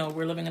not,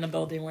 we're living in a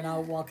building, we're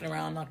not walking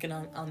around knocking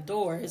on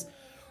doors.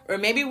 Or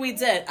maybe we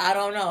did. I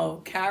don't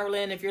know.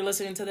 Carolyn, if you're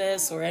listening to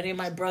this, or any of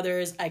my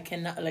brothers, I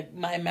cannot, like,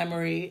 my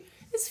memory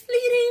is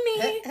fleeting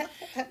me.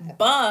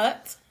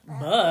 But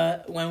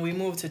when we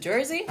moved to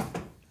Jersey,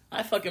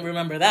 I fucking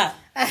remember that.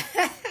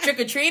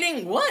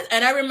 Trick-or-treating? What?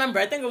 And I remember,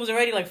 I think it was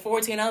already like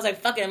 14. I was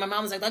like, fuck it. And my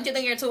mom was like, don't you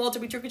think you're too old to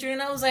be trick-or-treating?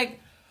 And I was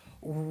like,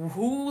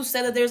 who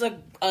said that there's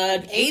an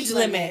age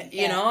limit?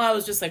 Yeah. I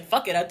was just like,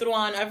 fuck it. I threw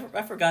on,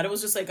 I forgot. It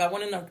was just like, I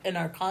went in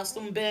our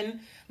costume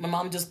bin. My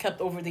mom just kept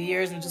over the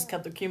years and just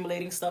kept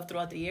accumulating stuff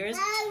throughout the years.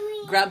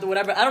 Grabbed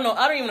whatever. I don't know.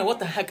 I don't even know what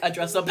the heck I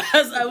dressed up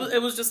as.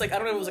 It was just like, I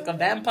don't know. It was like a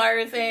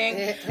vampire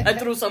thing. I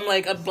threw some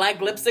like a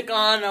black lipstick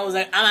on. And I was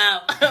like, I'm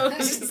out. I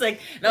was just like,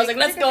 and I was like,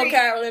 let's go,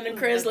 Carolyn and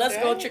Chris. Let's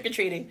go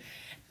trick-or-treating.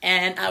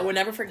 And I will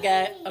never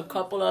forget a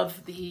couple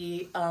of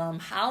the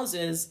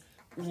houses.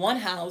 One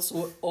house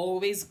would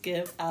always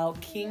give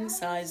out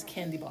king-size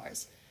candy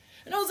bars.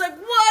 And I was like,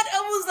 what?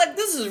 I was like,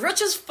 this is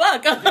rich as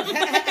fuck.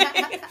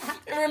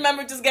 I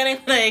remember just getting,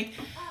 like,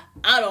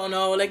 I don't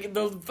know, like,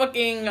 the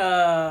fucking...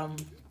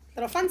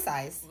 little fun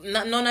size.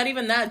 Not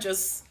even that,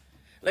 just...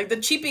 Like the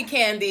cheapy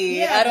candy,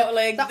 yeah, I don't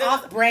like the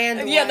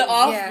off-brand. Yeah, the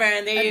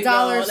off-brand. There you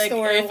dollar go. Like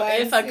store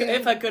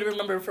if I could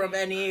remember from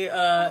any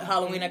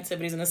Halloween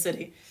activities in the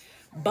city,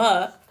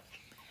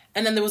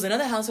 and then there was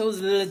another house that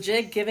was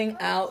legit giving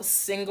out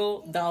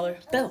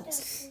 $1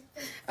 bills.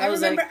 I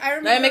remember.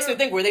 That makes me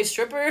think: were they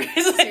strippers?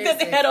 Like that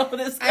they had all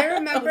this. I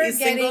remember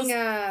getting.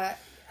 I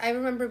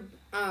remember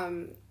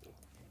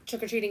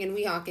trick or treating in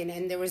Weehawken,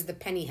 and there was the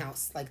penny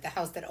house, like the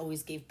house that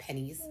always gave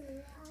pennies.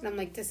 And I'm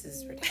like, this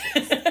is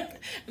ridiculous.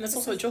 And that's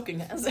also a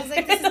joking ass. I was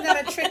like, this is not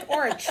a trick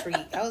or a treat.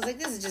 I was like,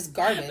 this is just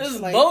garbage. This is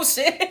like,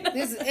 bullshit.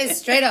 This is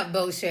straight up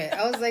bullshit.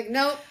 I was like,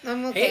 nope,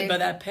 I'm okay. Hey, but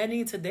that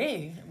penny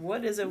today,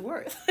 what is it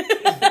worth?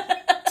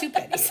 2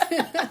 pennies.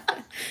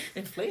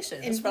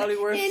 Inflation. It's probably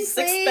worth 6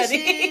 pennies.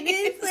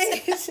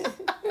 Inflation.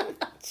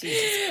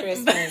 Jesus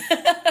Christmas.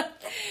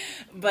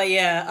 But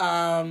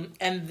yeah,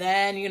 and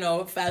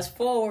then, fast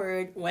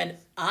forward when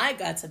I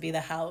got to be the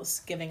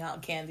house giving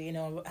out candy,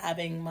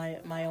 having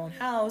my own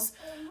house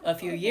a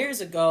few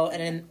years ago,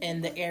 and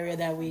in the area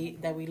that we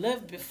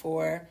lived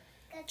before,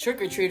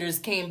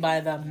 trick-or-treaters came by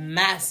the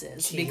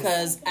masses.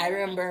 Because I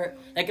remember,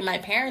 like, in my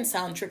parents'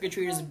 town,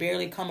 trick-or-treaters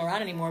barely come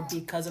around anymore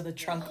because of the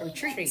trunk or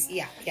treat.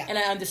 Yeah. And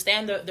I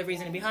understand the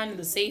reasoning behind it,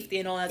 the safety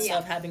and all that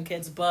stuff, having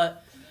kids,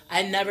 but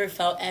I never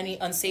felt any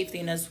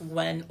unsafetyness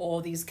when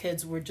all these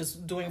kids were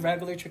just doing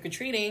regular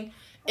trick-or-treating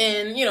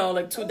in,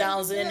 like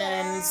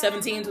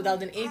 2017,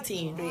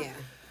 2018. Yeah.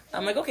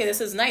 I'm like, okay,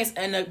 this is nice.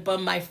 And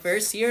but my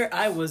first year,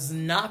 I was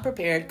not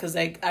prepared because,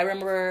 like, I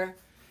remember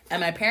at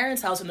my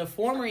parents' house in the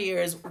former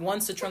years,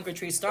 once the trunk or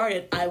treat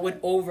started, I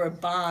would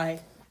overbuy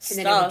stuff.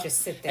 And then it would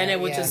just sit there. And it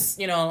would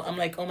just, I'm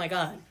like, oh my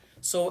God.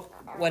 So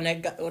when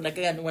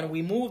when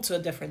we moved to a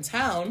different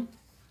town,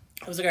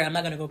 I was like, all right, I'm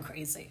not going to go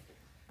crazy.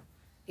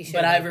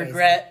 But I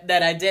regret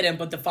that I didn't.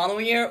 But the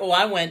following year,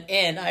 I went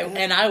in. I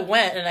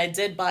went and I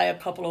did buy a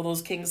couple of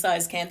those king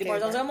size candy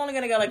bars. I was like, I'm only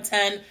gonna get like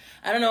 10.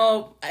 I don't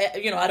know.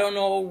 I don't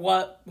know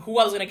who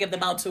I was gonna give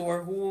them out to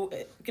or who.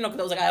 Because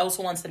I was like, I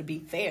also wanted to be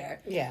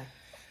fair. Yeah.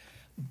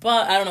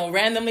 But I don't know.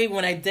 Randomly,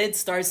 when I did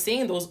start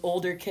seeing those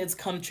older kids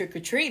come trick or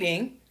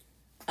treating,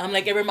 I'm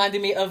like, it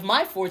reminded me of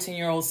my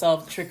 14-year-old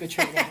self trick or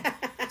treating.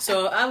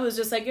 So I was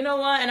just like, you know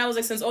what? And I was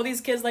like, since all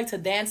these kids like to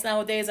dance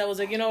nowadays, I was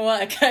like, you know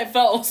what? I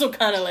felt also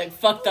kind of like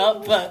fucked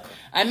up, but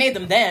I made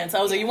them dance.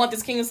 I was like, you want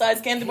this king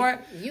size candy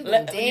bar? You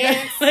can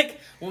dance.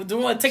 Like, we'll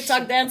do a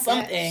TikTok dance,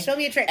 something. Show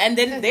me a trick. And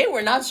then they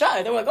were not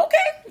shy. They were like, okay.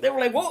 They were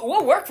like,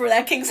 we'll work for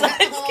that king size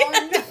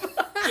candy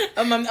bar.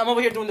 I'm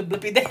over here doing the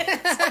blippy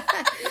dance.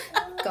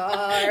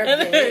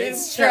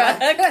 Garbage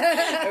truck.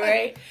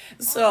 Right?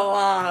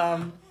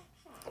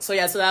 So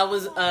that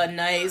was a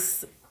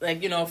nice,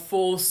 like,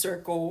 full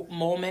circle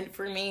moment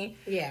for me.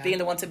 Yeah. Being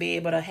the one to be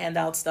able to hand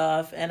out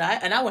stuff. And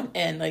I went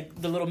in, like,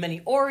 the little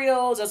mini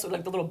Oreos, that's what,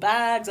 like, the little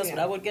bags, that's what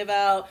I would give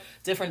out.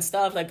 Different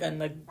stuff, like, and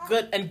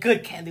like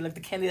good candy, like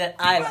the candy that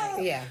I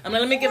like. Yeah. I'm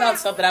like, let me give out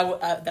stuff that I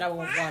would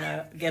want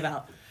to give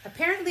out.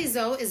 Apparently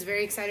Zoe is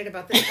very excited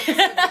about this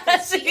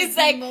episode. She's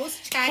like, the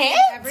most chatty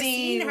I've ever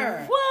seen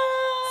her.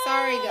 What?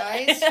 Sorry,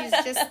 guys.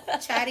 She's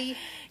just chatty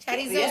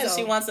Zozo. Yeah,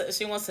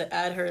 she wants to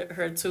add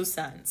her 2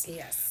 cents.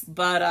 Yes.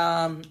 But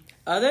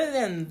other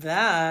than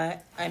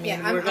that, I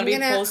mean, we're gonna be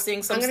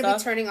posting some stuff. I'm gonna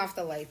be turning off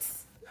the lights.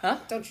 Huh?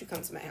 Don't you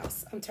come to my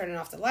house. I'm turning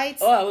off the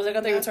lights. Oh, I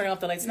thought you were turning off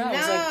the lights now. No. I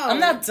was like, I'm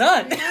not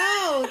done.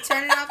 No,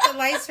 turning off the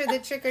lights for the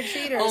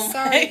trick-or-treaters.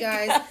 Sorry,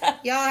 guys.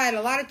 Y'all had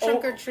a lot of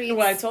trick-or-treats.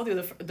 Well, I told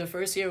you the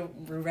first year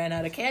we ran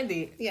out of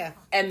candy. Yeah.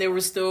 And there were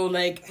still,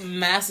 like,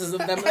 masses of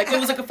them. Like, it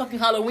was like a fucking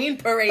Halloween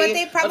parade. But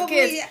they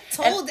probably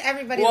told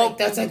everybody, like,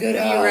 that's a good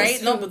house. Right?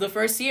 No, but the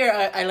first year,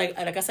 I like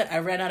I said, I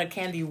ran out of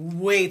candy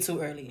way too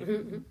early.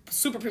 Mm-hmm.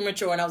 Super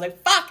premature. And I was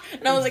like, fuck.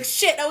 And I was like,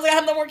 shit. I was like, I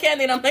have no more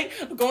candy. And I'm like,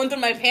 going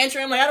through my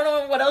pantry. I'm like, I don't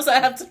know what else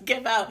I have to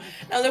give out.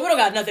 And I was like, we don't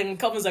got nothing. And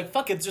Couples like,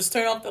 fuck it, just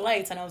turn off the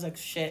lights. And I was like,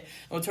 shit.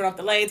 And we'll turn off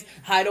the lights,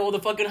 hide all the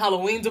fucking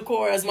Halloween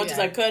decor as much as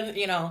I could,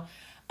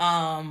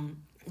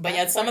 But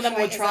yeah, some of them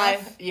would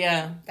try.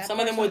 Yeah.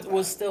 Some of them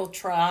would still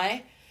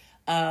try.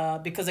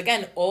 Because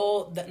again,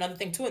 another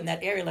thing too, in that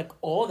area, like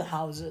all the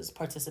houses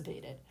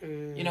participated,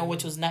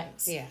 which was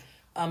nice. Yeah.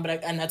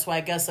 And that's why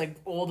I guess like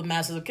all the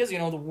masses of kids, the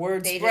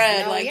word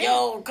spread, like,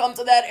 yo, come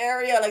to that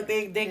area. Like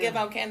they give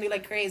out candy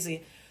like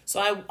crazy.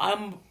 So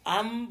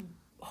I'm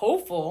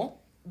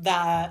hopeful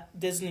that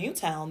this new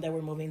town that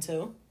we're moving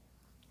to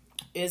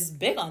is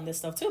big on this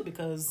stuff too,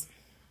 because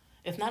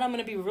if not, I'm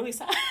gonna be really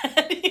sad.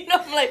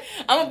 I'm like,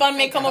 I'm about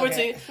to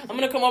I'm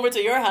gonna come over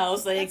to your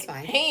house, like,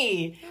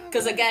 hey,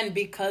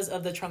 because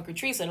of the trunk or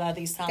treats that a lot of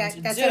these towns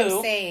do. That's what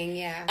I'm saying,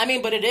 yeah. I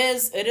mean, but it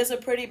is a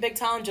pretty big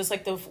town, just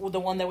like the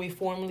one that we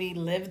formerly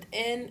lived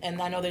in. And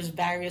I know there's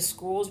various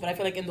schools, but I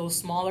feel like in those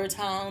smaller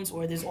towns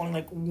where there's only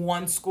like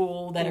one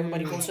school that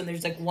everybody goes to, and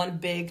there's like one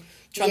big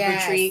trunk or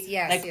treat,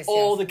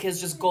 all the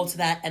kids just go to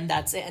that, and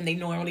that's it. And they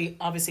normally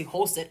obviously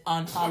host it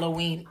on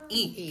Halloween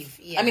Eve.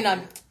 Yeah. I mean,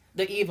 on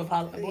the eve of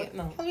Halloween. Yeah.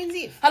 No. Halloween's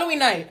Eve. Halloween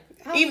night.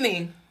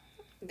 Evening.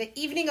 The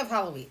evening of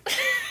Halloween.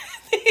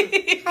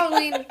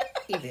 Halloween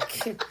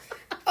evening.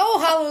 Oh,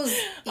 Hallows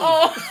Eve.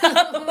 Oh,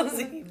 Hallows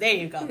Eve. There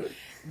you go.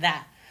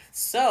 That.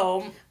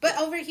 So. But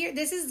over here,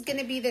 this is going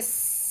to be the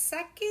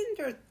second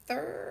or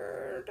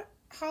third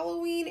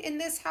Halloween in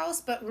this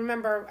house. But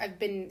remember, I've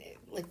been,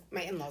 like,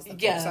 my in-laws live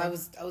here, so I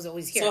was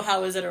always here. So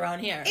how is it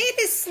around here? It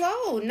is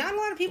slow. Not a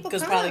lot of people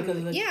come. Probably because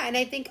of the... Yeah, and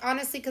I think,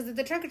 honestly, because of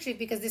the trunk or treat,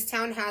 because this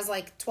town has,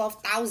 like,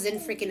 12,000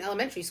 freaking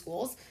elementary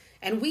schools.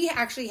 And we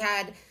actually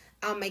had,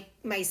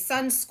 my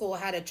son's school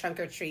had a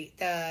trunk or treat.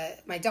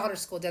 My daughter's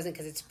school doesn't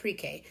because it's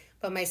pre-K.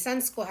 But my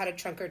son's school had a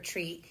trunk or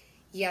treat,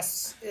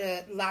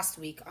 last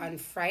week on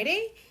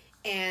Friday.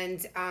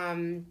 And,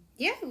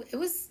 it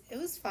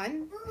was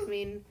fun. I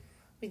mean,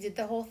 we did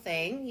the whole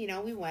thing.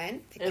 We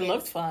went. It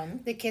looked fun.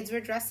 The kids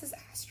were dressed as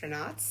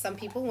astronauts. Some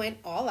people went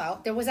all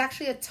out. There was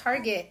actually a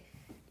Target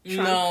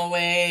trunk. No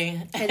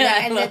way.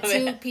 And the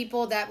two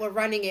people that were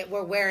running it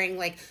were wearing,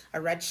 like,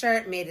 a red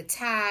shirt, made a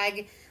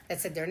tag that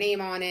said their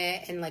name on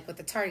it, and, like, with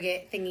the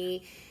Target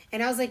thingy.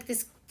 And I was like,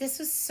 this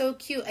was so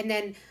cute. And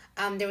then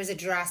there was a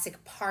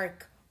Jurassic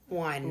Park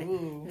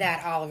one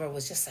that Oliver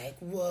was just like,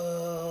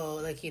 whoa.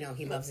 Like,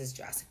 he loves his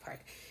Jurassic Park.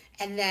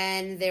 And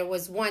then there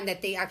was one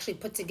that they actually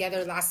put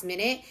together last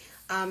minute.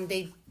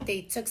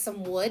 They took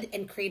some wood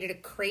and created a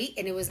crate,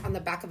 and it was on the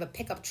back of a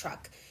pickup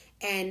truck,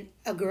 and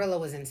a gorilla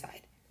was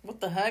inside. What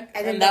the heck?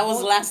 And that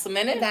was last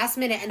minute? Last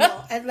minute. And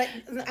not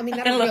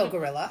a real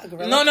gorilla. A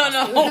gorilla. No.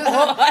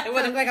 I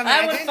would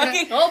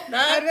fucking hope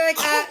not. I'd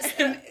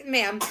be like,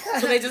 ma'am.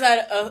 So they just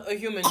had a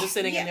human just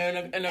sitting in there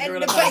in a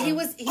gorilla costume.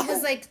 But he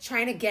was like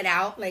trying to get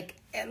out, like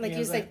he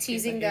was like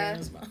teasing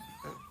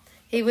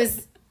he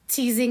was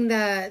teasing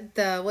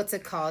the what's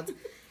it called?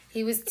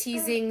 He was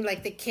teasing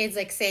like the kids,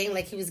 like saying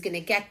like he was gonna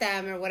get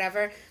them or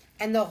whatever.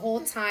 And the whole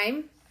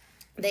time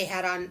they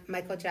had on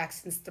Michael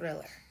Jackson's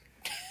Thriller.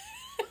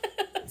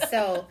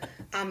 So,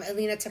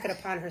 Alina took it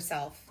upon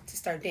herself to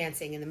start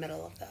dancing in the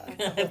middle of the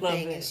whole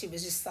thing, and she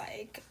was just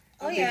like,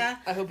 "Oh yeah."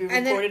 I hope you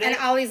recorded it. And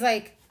Ollie's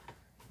like,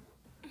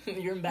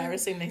 "You're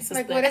embarrassing me, sister."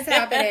 Like, what is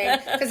happening?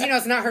 Because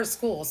it's not her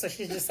school, so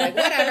she's just like,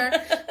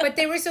 whatever. But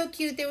they were so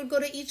cute. They would go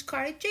to each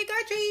car, trick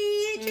or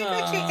treat, trick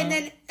or treat, and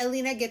then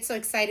Alina gets so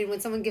excited when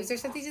someone gives her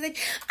something. She's like,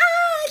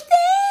 thank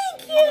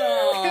you.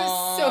 It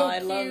was so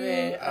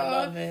cute. I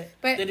love it.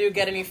 But did you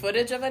get any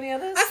footage of any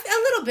of this?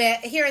 A little bit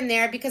here and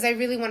there, because I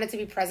really wanted to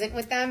be present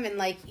with them, and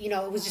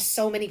it was just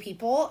so many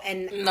people,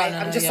 and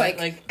I'm just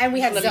and we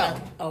had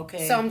Zoe.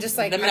 Okay. So I'm just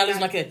like, let me not lose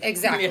my kid.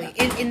 Exactly.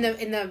 Yeah.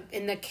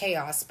 In the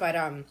chaos, but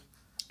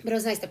it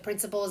was nice. The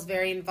principal is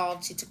very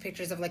involved. She took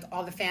pictures of like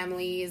all the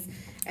families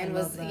and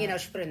was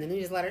she put it in the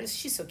newsletter.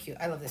 She's so cute.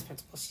 I love this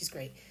principal. She's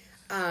great.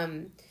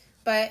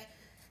 But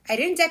I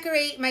didn't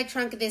decorate my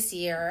trunk this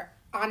year,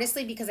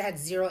 honestly, because I had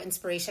zero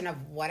inspiration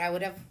of what I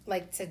would have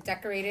liked to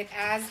decorate it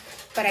as.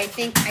 But I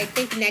think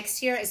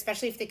next year,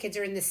 especially if the kids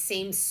are in the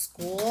same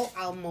school,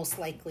 I'll most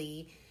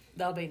likely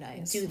that'll be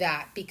nice. Do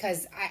that,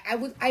 because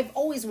I've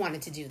always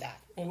wanted to do that.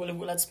 Well,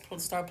 let's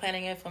start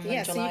planning it from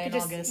July and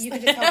August. You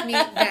could just help me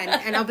then,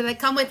 and I'll be like,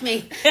 come with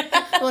me.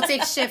 We'll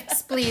take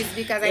shifts, please,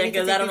 because I need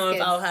to take I don't know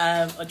kids. if I'll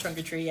have a trunk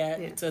or treat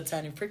yet to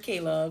attend for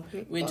Caleb.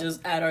 We just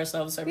add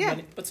ourselves to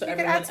everybody, but to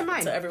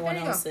everyone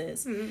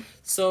else's. Mm-hmm.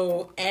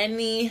 So,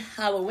 any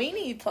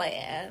Halloweeny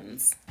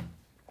plans?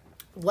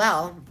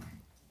 Well,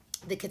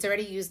 the kids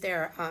already used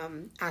their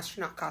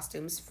astronaut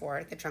costumes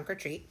for the trunk or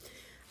treat.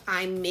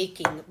 I'm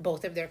making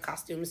both of their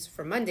costumes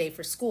for Monday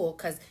for school,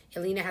 because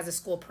Helena has a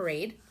school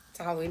parade. It's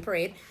a Halloween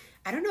parade.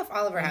 I don't know if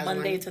Oliver has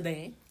Monday one.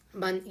 Today.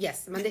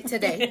 Yes, Monday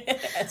today.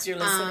 As you're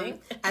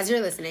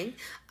listening.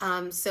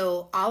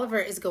 So Oliver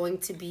is going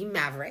to be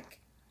Maverick.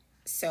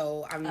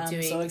 So I'm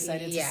so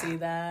excited to see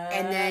that.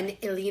 And then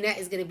Elena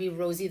is going to be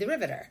Rosie the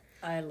Riveter.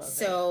 I love it.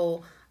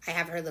 So I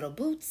have her little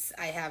boots.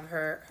 I have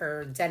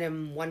her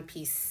denim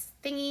one-piece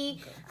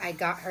thingy. Okay. I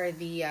got her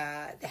the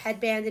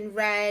headband in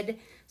red.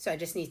 So I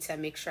just need to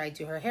make sure I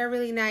do her hair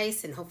really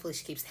nice, and hopefully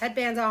she keeps the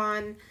headband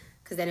on,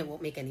 because then it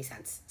won't make any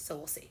sense. So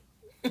we'll see.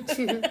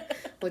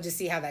 We'll just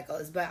see how that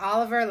goes. But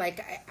Oliver,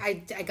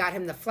 I got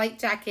him the flight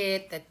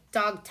jacket, the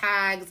dog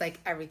tags,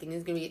 everything.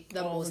 He's going to be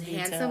the most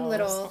handsome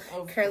little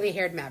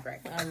curly-haired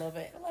Maverick. I love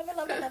it.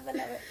 Love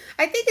it.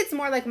 I think it's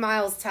more like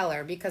Miles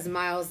Teller, because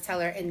Miles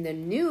Teller in the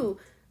new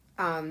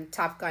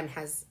Top Gun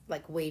has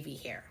wavy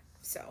hair.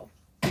 So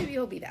maybe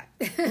he'll be that.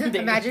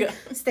 Imagine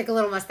stick a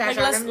little mustache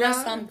on him.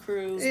 Less Tom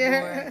Cruise.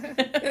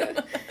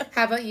 Yeah.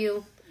 How about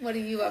you? What are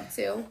you up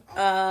to?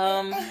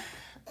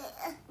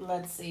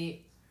 Let's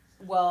see.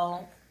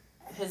 Well,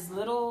 his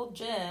little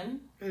gym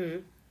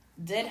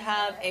did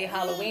have a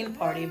Halloween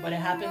party, but it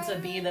happened to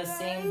be the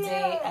same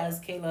day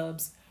as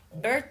Caleb's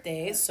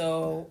birthday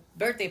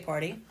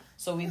party.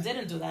 So we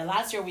didn't do that.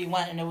 Last year we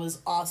went, and it was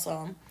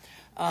awesome.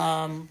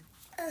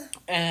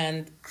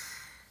 And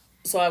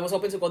so I was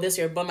hoping to go this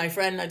year, but my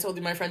friend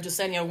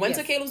Jasenia went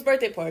to Caleb's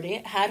birthday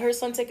party, had her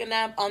son take a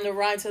nap on the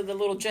ride to the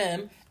little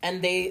gym,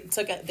 and they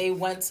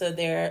went to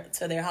their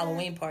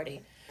Halloween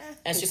party.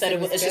 And she said it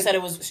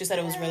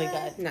was really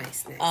good.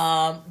 Nice.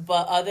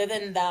 But other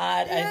than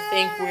that, I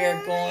think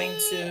we're going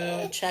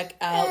to check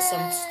out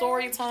some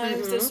story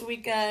times this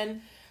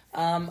weekend.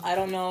 I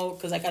don't know,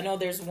 because I know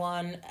there's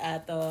one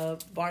at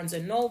the Barnes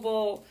and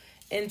Noble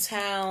in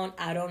town.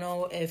 I don't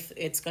know if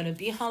it's gonna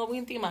be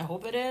Halloween theme. I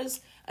hope it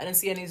is. I didn't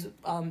see any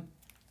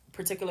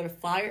particular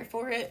flyer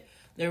for it.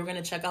 They were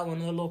gonna check out one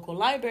of the local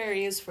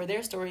libraries for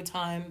their story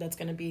time. That's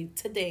gonna be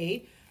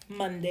today,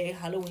 Monday,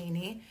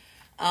 Halloweeny.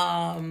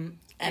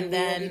 And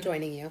then we'll be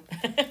joining you.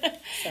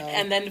 So.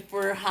 And then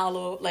for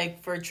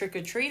for trick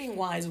or treating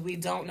wise, we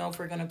don't know if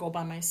we're gonna go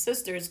by my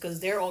sisters, because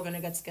they're all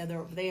gonna get together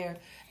over there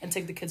and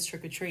take the kids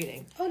trick or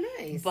treating. Oh,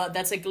 nice! But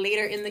that's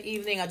later in the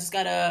evening. I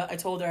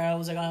told her, I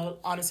was like, I'll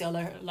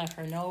let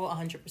her know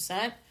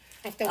 100%.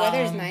 If the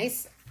weather's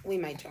nice, we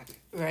might join.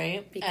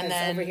 Right, because and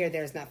then, over here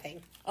there's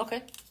nothing.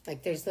 Okay.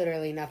 There's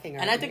literally nothing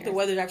around. And I think the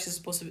weather's actually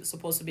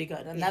supposed to be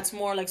good. And that's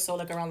more around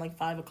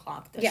 5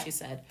 o'clock that she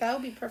said. That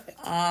would be perfect.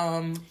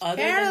 I'm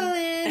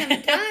coming.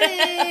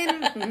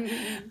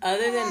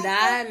 Other than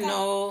that,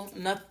 no,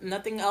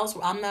 nothing else.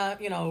 I'm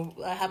not,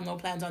 I have no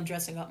plans on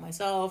dressing up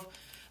myself.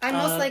 I'm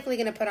most likely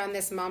going to put on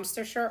this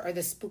Momster shirt or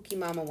the Spooky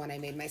Mama one I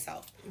made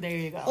myself. There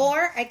you go.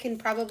 Or I can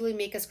probably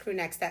make us crew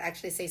necks that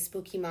actually say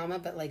Spooky Mama,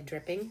 but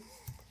dripping.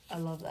 I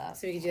love that.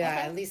 So we could do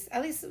that. At least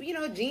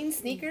jeans,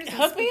 sneakers.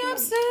 Hook me up,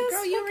 sis.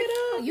 Girl,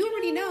 you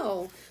already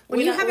know. When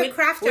you have a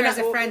crafter as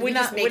a friend, we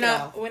just make it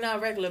all. We're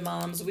not regular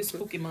moms. We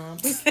spooky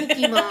moms. We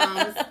spooky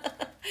moms.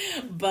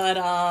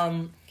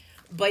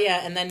 But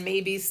yeah, and then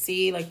maybe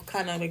see like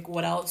kind of like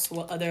what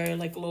other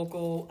like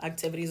local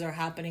activities are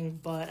happening.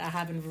 But I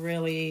haven't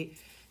really,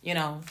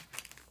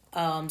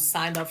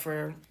 signed up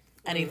for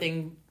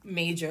anything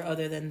major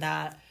other than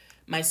that.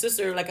 My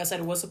sister, like I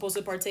said, was supposed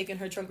to partake in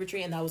her trunk or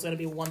treat, and that was going to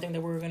be one thing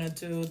that we were going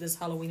to do this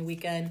Halloween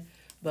weekend.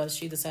 But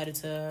she decided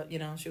to,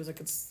 she was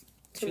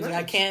like,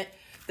 I can't,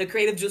 the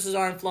creative juices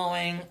aren't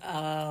flowing.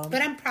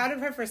 But I'm proud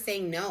of her for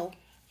saying no.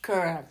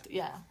 Correct,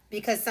 yeah.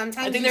 Because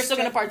sometimes I think they're still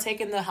going to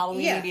partake in the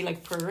Halloween maybe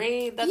like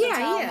parade that the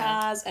town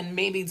has, and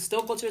maybe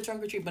still go to the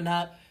trunk or treat, but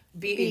not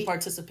be a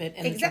participant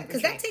in the trunk or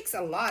treat. Because that takes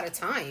a lot of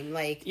time, to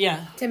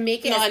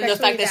make it. No, and the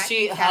fact that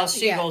how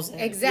she goes in.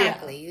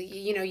 Exactly.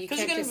 You because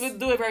you can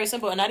do it very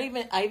simple, and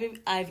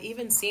I've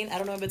even seen, I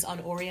don't know if it's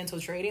on Oriental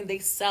Trading, they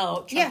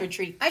sell trunk or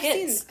treat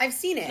kits. I've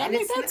seen it, and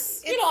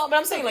that's but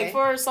I'm saying like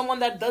for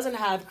someone that doesn't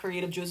have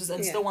creative juices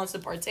and still wants to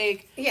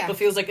partake, but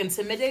feels like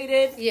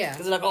intimidated,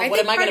 because like, what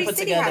am I going to put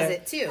together? Has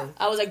it too.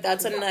 I was like,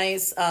 that's a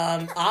nice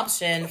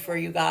option for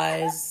you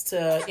guys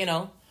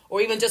to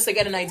or even just to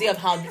get an idea of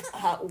how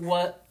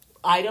what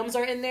items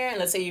are in there, and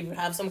let's say you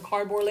have some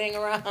cardboard laying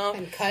around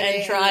and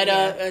try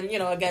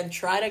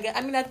to get.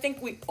 I mean, I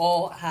think we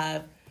all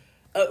have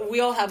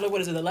like,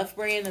 what is it, the left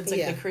brain? It's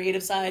like the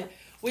creative side.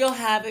 We all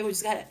have it. We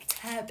just gotta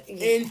tap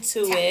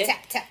into it.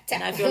 Tap.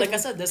 And I feel like I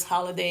said, this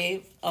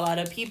holiday, a lot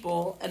of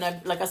people, and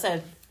like I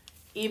said,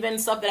 even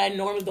stuff that I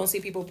normally don't see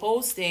people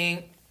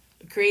posting,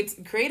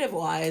 creative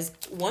wise,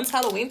 once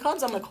Halloween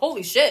comes, I'm like,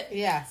 holy shit.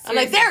 Yeah. I'm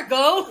like, there it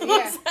go.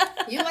 Yeah.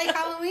 You like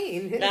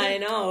Halloween. I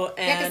know.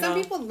 And because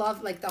some people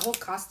love like the whole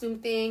costume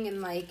thing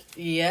and like.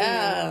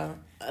 Yeah.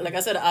 Like I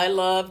said, I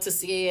love to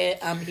see it.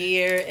 I'm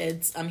here.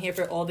 I'm here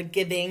for all the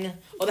giving.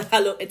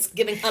 It's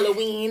giving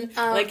Halloween,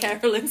 like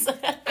Carolyn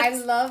said. I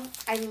love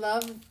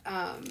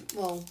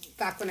well,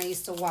 back when I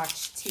used to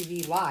watch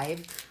TV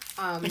live,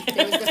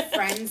 there was the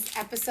Friends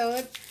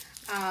episode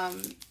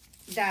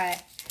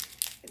that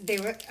they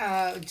were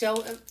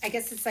Joe, I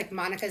guess it's like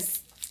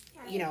Monica's,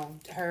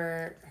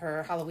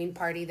 her Halloween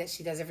party that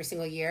she does every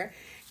single year,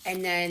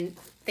 and then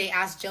they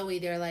asked Joey,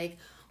 they're like,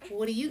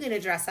 what are you gonna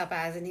dress up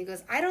as? And he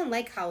goes, I don't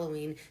like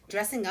Halloween,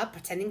 dressing up,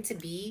 pretending to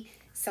be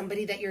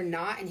somebody that you're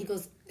not. And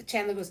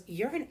Chandler goes,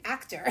 you're an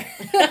actor.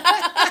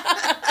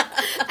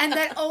 And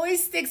that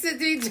always sticks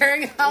with me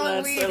during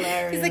Halloween. That's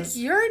hilarious. He's like,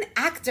 you're an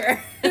actor.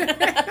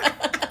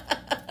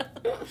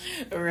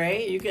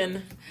 Right, you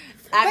can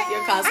act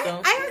your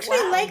costume. I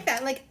actually like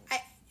that. Like,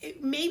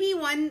 maybe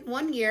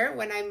one year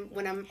when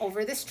I'm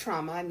over this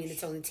trauma. I mean,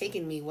 it's only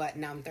taken me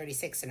now I'm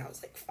 36 and I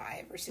was like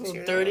 5 or 6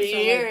 years. 30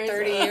 years. Like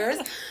 30 years.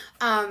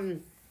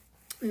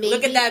 Maybe,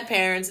 look at that,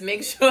 parents.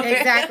 Make sure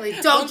exactly.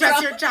 Don't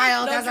dress your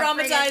child. Don't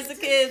traumatize the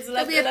kids.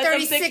 Let be a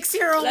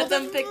 36-year-old. Let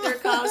them pick their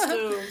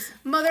costumes.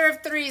 Mother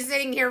of 3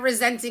 sitting here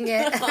resenting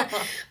it.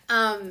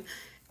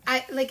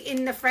 I like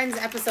in the Friends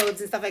episodes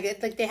and stuff like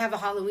that. Like they have a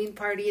Halloween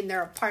party in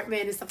their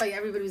apartment and stuff like that.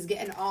 Everybody was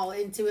getting all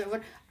into it.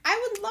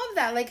 I would love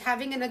that, like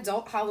having an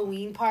adult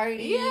Halloween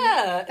party.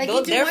 Yeah, like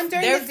you do one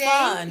during the day.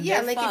 Fun. Yeah,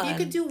 they're like fun. if you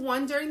could do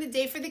one during the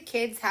day for the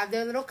kids, have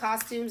their little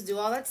costumes, do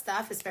all that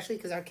stuff. Especially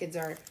because our kids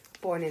are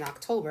born in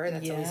October.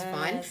 That's always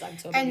fun.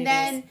 October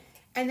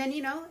and then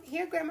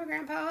here, Grandma,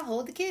 Grandpa,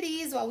 hold the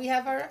kitties while we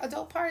have our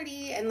adult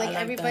party, and like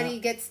everybody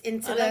gets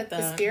into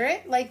the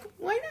spirit. Like,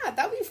 why not?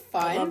 That'd be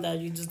fun. I love that.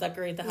 You just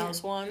decorate the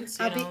house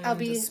once. I'll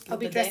be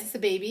dressed as a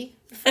baby.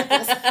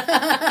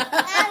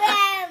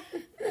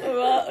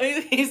 Well,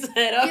 he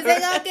said, he's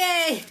like,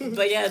 okay.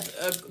 But yeah,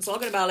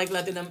 talking about like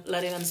letting them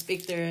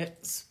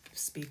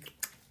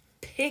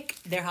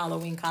pick their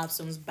Halloween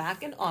costumes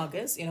back in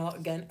August.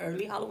 Again,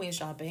 early Halloween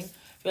shopping.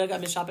 I feel like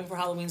I've been shopping for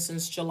Halloween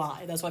since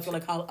July. That's why I feel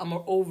like I'm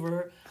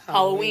over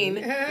Halloween.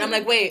 And I'm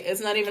like, wait, it's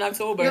not even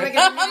October. Like,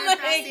 I'm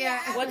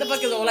like, what the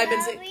fuck is all I've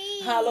been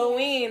saying?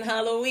 Halloween.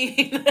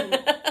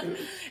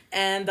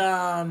 And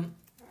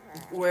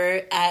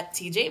we're at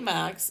TJ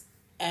Maxx.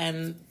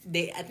 And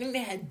I think they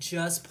had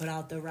just put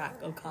out the rack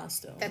of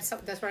costumes.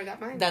 That's where I got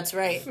mine. That's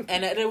right.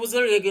 And it was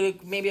literally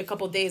maybe a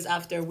couple days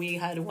after we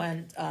had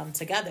went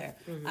together.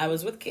 Mm-hmm. I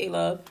was with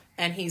Caleb,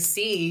 and he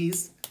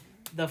sees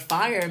the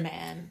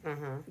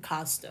fireman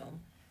costume.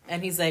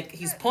 And he's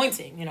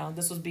pointing,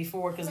 this was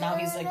before, because now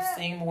he's like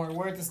saying more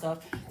words and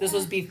stuff. This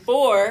was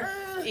before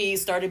he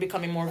started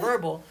becoming more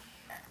verbal.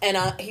 And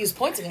he's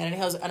pointing at it,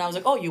 and I was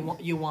like, oh,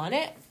 you want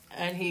it?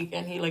 And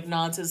he like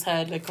nods his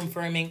head, like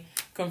confirming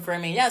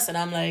yes. And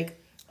I'm like,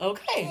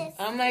 okay.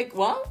 I'm like,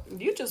 well,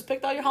 you just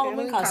picked out your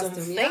Halloween costume.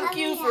 Thank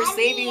you for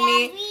saving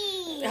me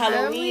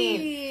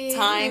Halloween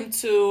time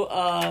to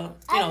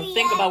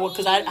think about what,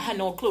 because I had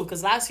no clue.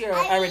 Because last year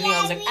I already knew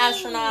I was like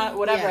astronaut,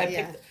 whatever.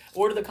 I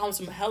ordered the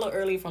costume hella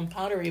early from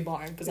Pottery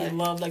Barn because I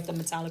love like the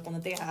metallic one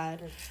that they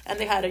had, and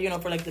they had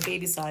it for like the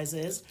baby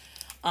sizes.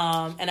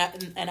 And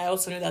I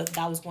also knew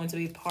that was going to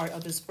be part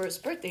of his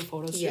first birthday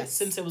photo shoot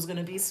since it was going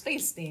to be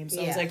space themed.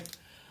 So I was like,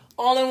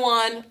 all in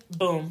one,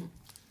 boom.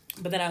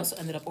 But then I also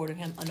ended up ordering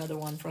him another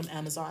one from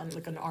Amazon,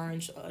 like an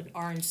orange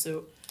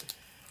suit.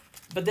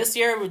 But this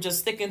year, we're just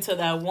sticking to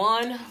that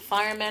one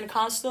fireman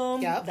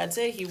costume. Yep. That's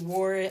it. He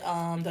wore it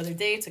the other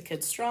day to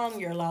Kids Strong.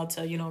 You're allowed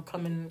to,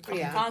 come in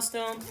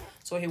costume.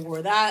 So he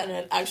wore that. And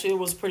it actually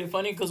was pretty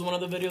funny because one of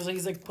the videos,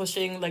 he's, like,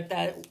 pushing, like,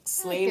 that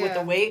sleigh with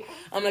the weight.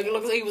 I'm like, it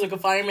looks like he was, like, a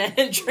fireman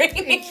in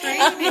training.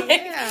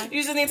 Like,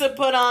 you just need to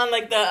put on,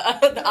 like,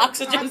 the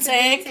oxygen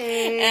tank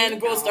and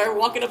go start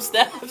walking up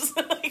steps.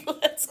 Like,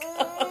 let's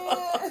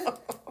go.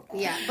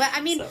 Yeah, but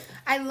I mean,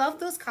 I love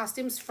those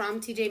costumes from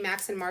TJ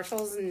Maxx and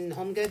Marshalls and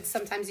Home Goods.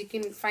 Sometimes you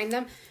can find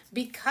them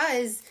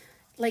because,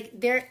 like,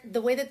 they're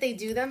the way that they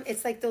do them.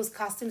 It's like those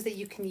costumes that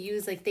you can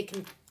use, like they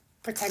can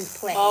pretend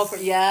play. Oh,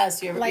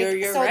 yes, you're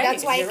right. So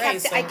that's why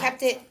I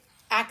kept it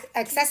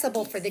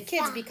accessible for the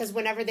kids because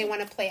whenever they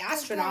want to play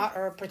astronaut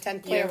or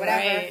pretend play or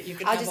whatever,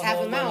 I'll just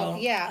have them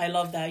out. Yeah, I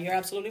love that. You're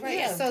absolutely right.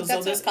 Yeah,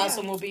 so this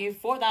costume will be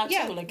for that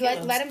too. Like,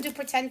 let them do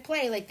pretend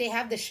play. Like they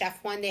have the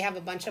chef one. They have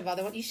a bunch of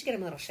other ones. You should get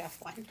him a little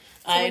chef one.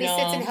 So when he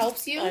sits and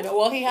helps you. I know.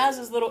 Well, he has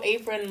his little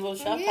apron and little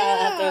chef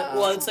hat.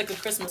 Well, it's like a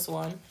Christmas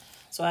one.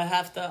 So I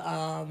have to.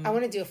 I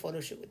want to do a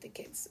photo shoot with the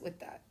kids with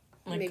that.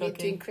 Like maybe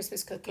doing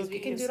Christmas cookies. We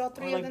can do it all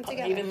three of them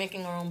together. Even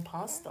making our own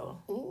pasta.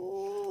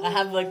 Ooh. I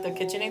have like the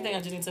KitchenAid thing. I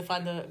just need to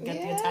get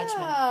the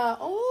attachment.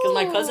 Because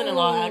my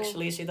cousin-in-law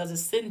actually, she does it.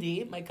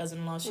 Cindy, my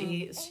cousin-in-law,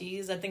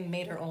 she's I think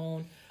made her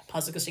own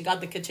pasta because she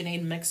got the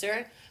KitchenAid mixer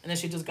and then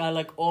she just got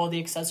like all the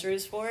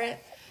accessories for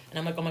it. And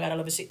I'm like, oh my God, I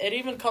love it. It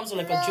even comes with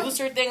like a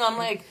juicer thing. I'm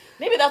like,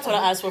 maybe that's what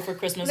I asked for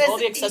Christmas. All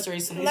the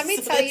accessories to this. Let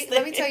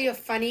me tell you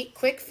a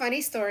quick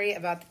funny story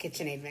about the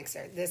KitchenAid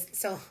mixer.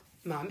 So,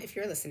 Mom, if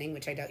you're listening,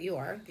 which I doubt you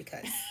are,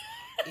 because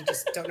you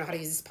just don't know how to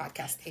use this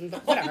podcast thing,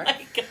 but whatever. Oh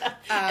my God.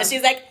 And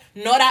she's like,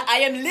 Nora,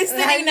 I am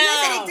listening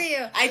now. Listening to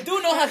you. I do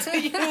know how to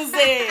use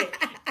it.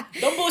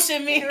 Don't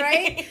bullshit me.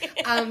 Right?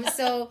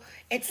 So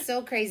it's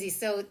so crazy.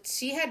 So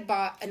she had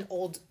bought an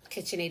old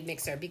KitchenAid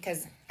mixer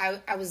because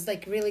I was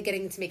like really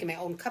getting into making my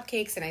own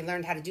cupcakes and I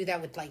learned how to do that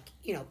with like,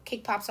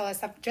 cake pops, all that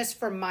stuff, just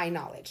for my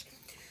knowledge.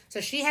 So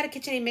she had a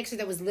KitchenAid mixer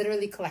that was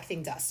literally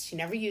collecting dust. She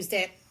never used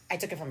it. I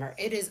took it from her.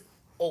 It is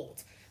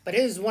old. But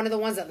it is one of the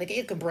ones that, like,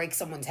 it could break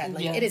someone's head.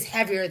 Like, it is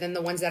heavier than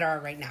the ones that are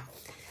right now.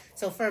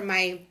 So for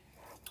my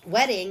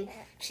wedding,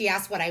 she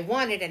asked what I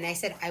wanted, and I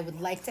said I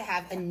would like to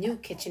have a new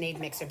KitchenAid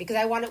mixer because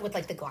I want it with,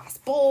 like, the glass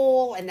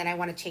bowl, and then I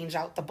want to change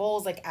out the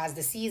bowls, like, as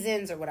the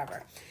seasons or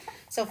whatever.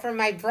 So for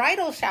my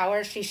bridal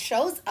shower, she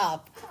shows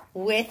up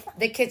with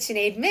the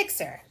KitchenAid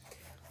mixer.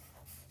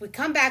 We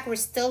come back, we're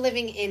still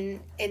living in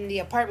the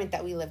apartment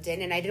that we lived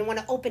in, and I didn't want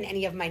to open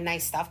any of my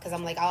nice stuff because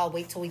I'm like, oh, I'll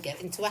wait till we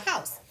get into a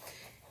house.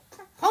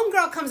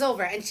 Homegirl comes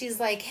over and she's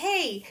like,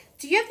 hey,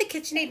 do you have the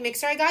KitchenAid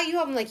mixer I got you?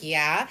 I'm like,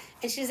 yeah.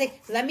 And she's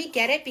like, let me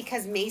get it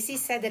because Macy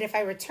said that if I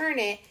return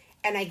it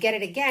and I get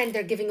it again,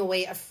 they're giving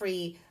away a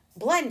free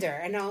blender.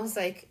 And I was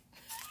like,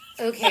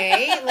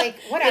 okay, like,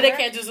 whatever. They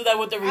can't just do that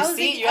with the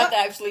receipt. Like, you have to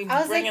actually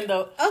bring in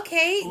the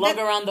lug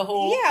around the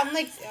whole. Yeah, I'm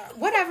like,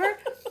 whatever.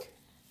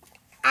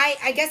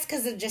 I guess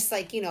because of just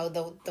like,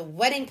 the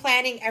wedding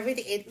planning,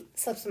 everything, it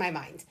slips my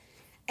mind.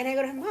 And I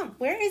go to her, Mom,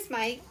 where is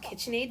my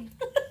KitchenAid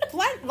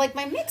blend, like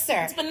my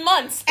mixer? It's been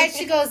months. And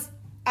she goes,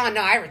 oh, no,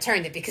 I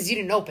returned it because you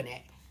didn't open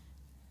it.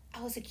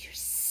 I was like, you're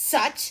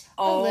such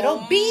a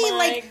little bee.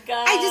 Like,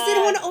 God. I just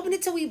didn't want to open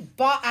it till we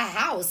bought a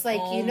house. Like,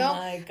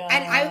 my God.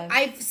 And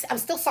I'm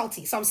still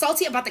salty. So I'm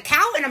salty about the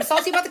cow and I'm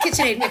salty about the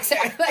KitchenAid mixer.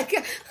 Like,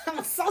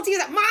 I'm salty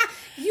about, Ma,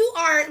 you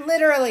are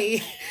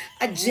literally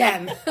a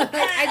gem.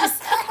 I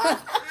just,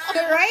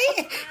 right?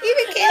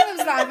 Even Caleb's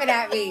laughing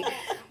at me.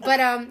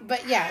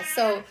 But yeah,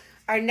 so...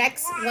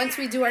 once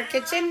we do our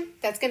kitchen,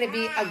 that's going to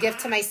be a gift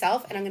to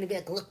myself. And I'm going to be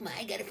like, look, Ma,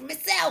 I got it for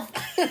myself.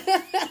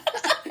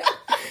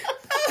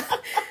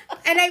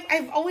 And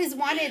I've always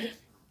wanted,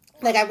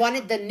 like, I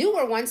wanted the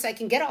newer one so I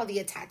can get all the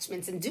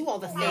attachments and do all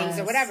the things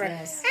or whatever.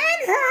 Yes.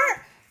 And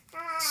her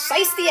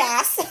shiesty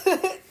ass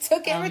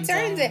took and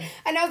returned it.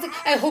 And I was like,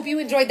 I hope you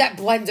enjoyed that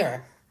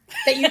blender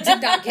that you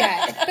did not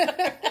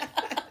get.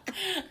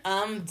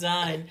 I'm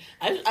done.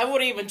 I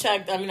would have even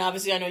checked. I mean,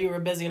 obviously, I know you were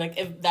busy. Like,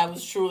 if that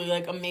was truly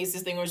like a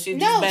Macy's thing, or she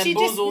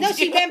bamboozled.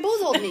 She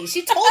bamboozled me.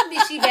 She told me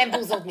she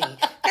bamboozled me.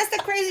 That's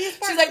the craziest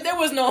part. She's like, there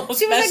was no.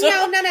 She was like,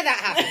 no, none of that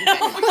happened.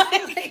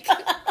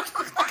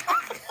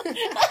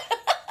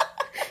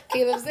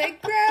 Caleb's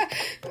like,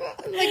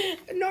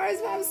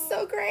 Nora's mom's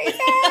so crazy.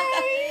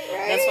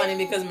 Right? That's funny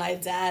because my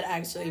dad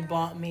actually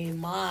bought me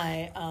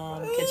my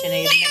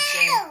KitchenAid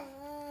mixer.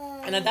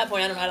 And at that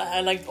point,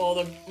 I liked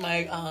all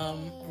my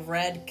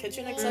red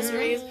kitchen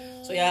accessories.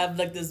 So yeah, I have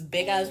like this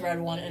big ass red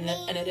one,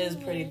 and it is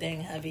pretty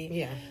dang heavy.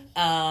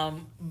 Yeah.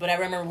 But I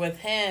remember with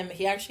him,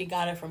 he actually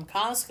got it from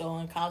Costco,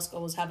 and Costco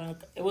was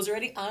it was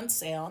already on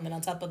sale. And then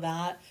on top of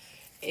that,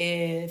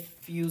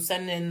 if you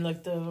send in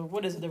like the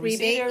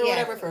receipt or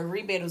whatever for a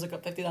rebate, it was like a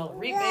 $50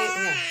 rebate.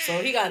 Yeah.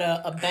 So he got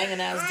a banging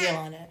ass deal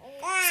on it.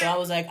 So I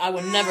was like, I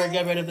would never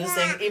get rid of this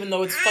thing, even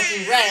though it's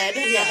fucking red.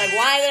 Yeah. I'm like,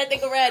 why did I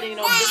think of red? And,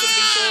 this is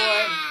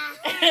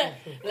before,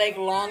 like,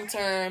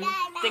 long-term,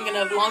 thinking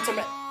of long-term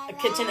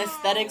kitchen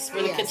aesthetics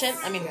for the kitchen.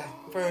 I mean,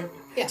 for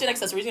kitchen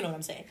accessories, you know what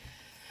I'm saying.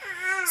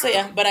 So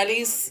yeah, but at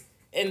least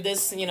in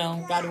this,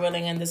 God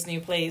willing, in this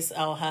new place,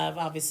 I'll have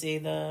obviously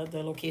the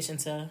location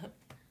to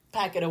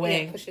pack it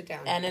away, push it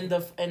down. And in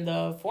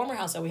the former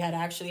house that we had,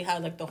 I actually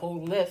had like the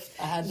whole lift.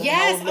 I had the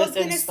yes, whole lift I was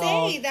gonna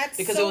installed say that's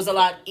because so it was a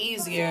lot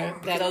easier.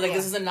 Because I was like,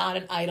 this is not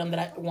an item that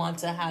I want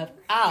to have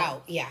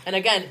out. Yeah. And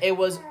again, it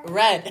was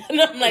red,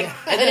 and I'm like,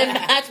 it didn't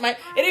match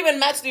it even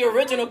matched the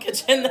original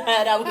kitchen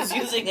that I was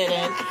using it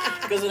in,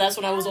 because that's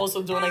when I was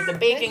also doing like the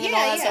baking and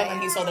all that stuff.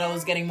 And he saw that I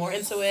was getting more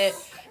into it.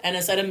 And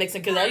instead of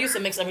mixing, because I used to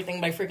mix everything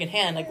by freaking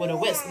hand, like with a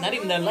whisk, not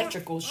even the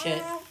electrical shit,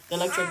 the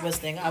electric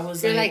whisk thing. I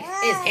was You're like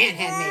it's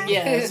handmade.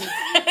 Yeah,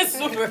 it's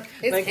super.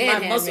 It's like my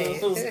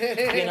muscles,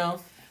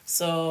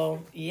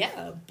 So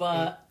yeah,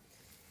 but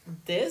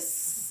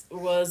this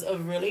was a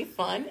really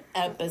fun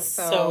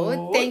episode.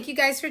 So thank you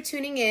guys for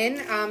tuning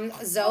in.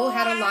 Zoe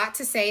had a lot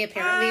to say.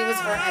 Apparently, it was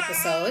her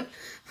episode.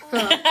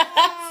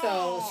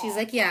 So she's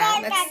like,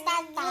 happy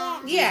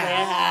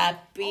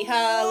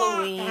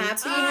Halloween.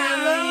 Happy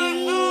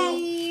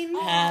Halloween.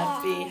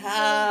 Happy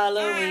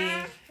Halloween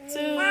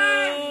to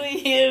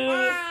you.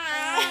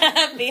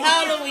 Happy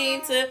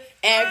Halloween to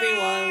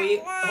everyone.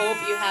 We hope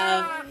you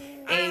have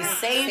a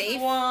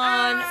safe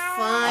one,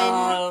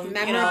 fun,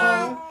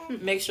 memorable.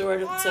 Make sure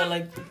to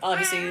like,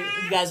 obviously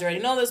you guys already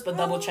know this, but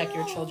double check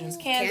your children's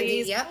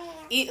candies. Yep.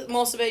 Eat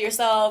most of it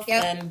yourself,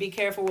 yep. And be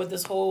careful with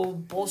this whole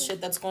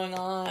bullshit that's going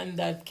on.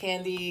 That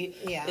candy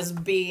is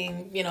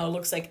being,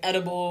 looks like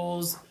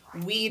edibles,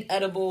 weed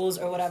edibles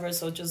or whatever.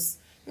 So just,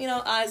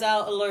 eyes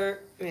out,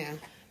 alert. Yeah.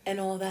 And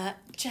all that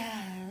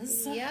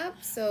jazz. Yep.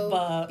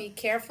 So be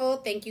careful.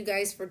 Thank you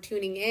guys for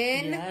tuning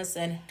in. Yes,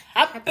 and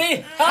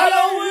happy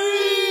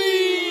Halloween!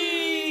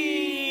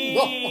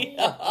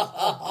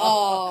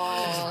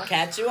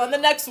 Catch you on the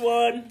next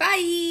one.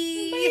 Bye.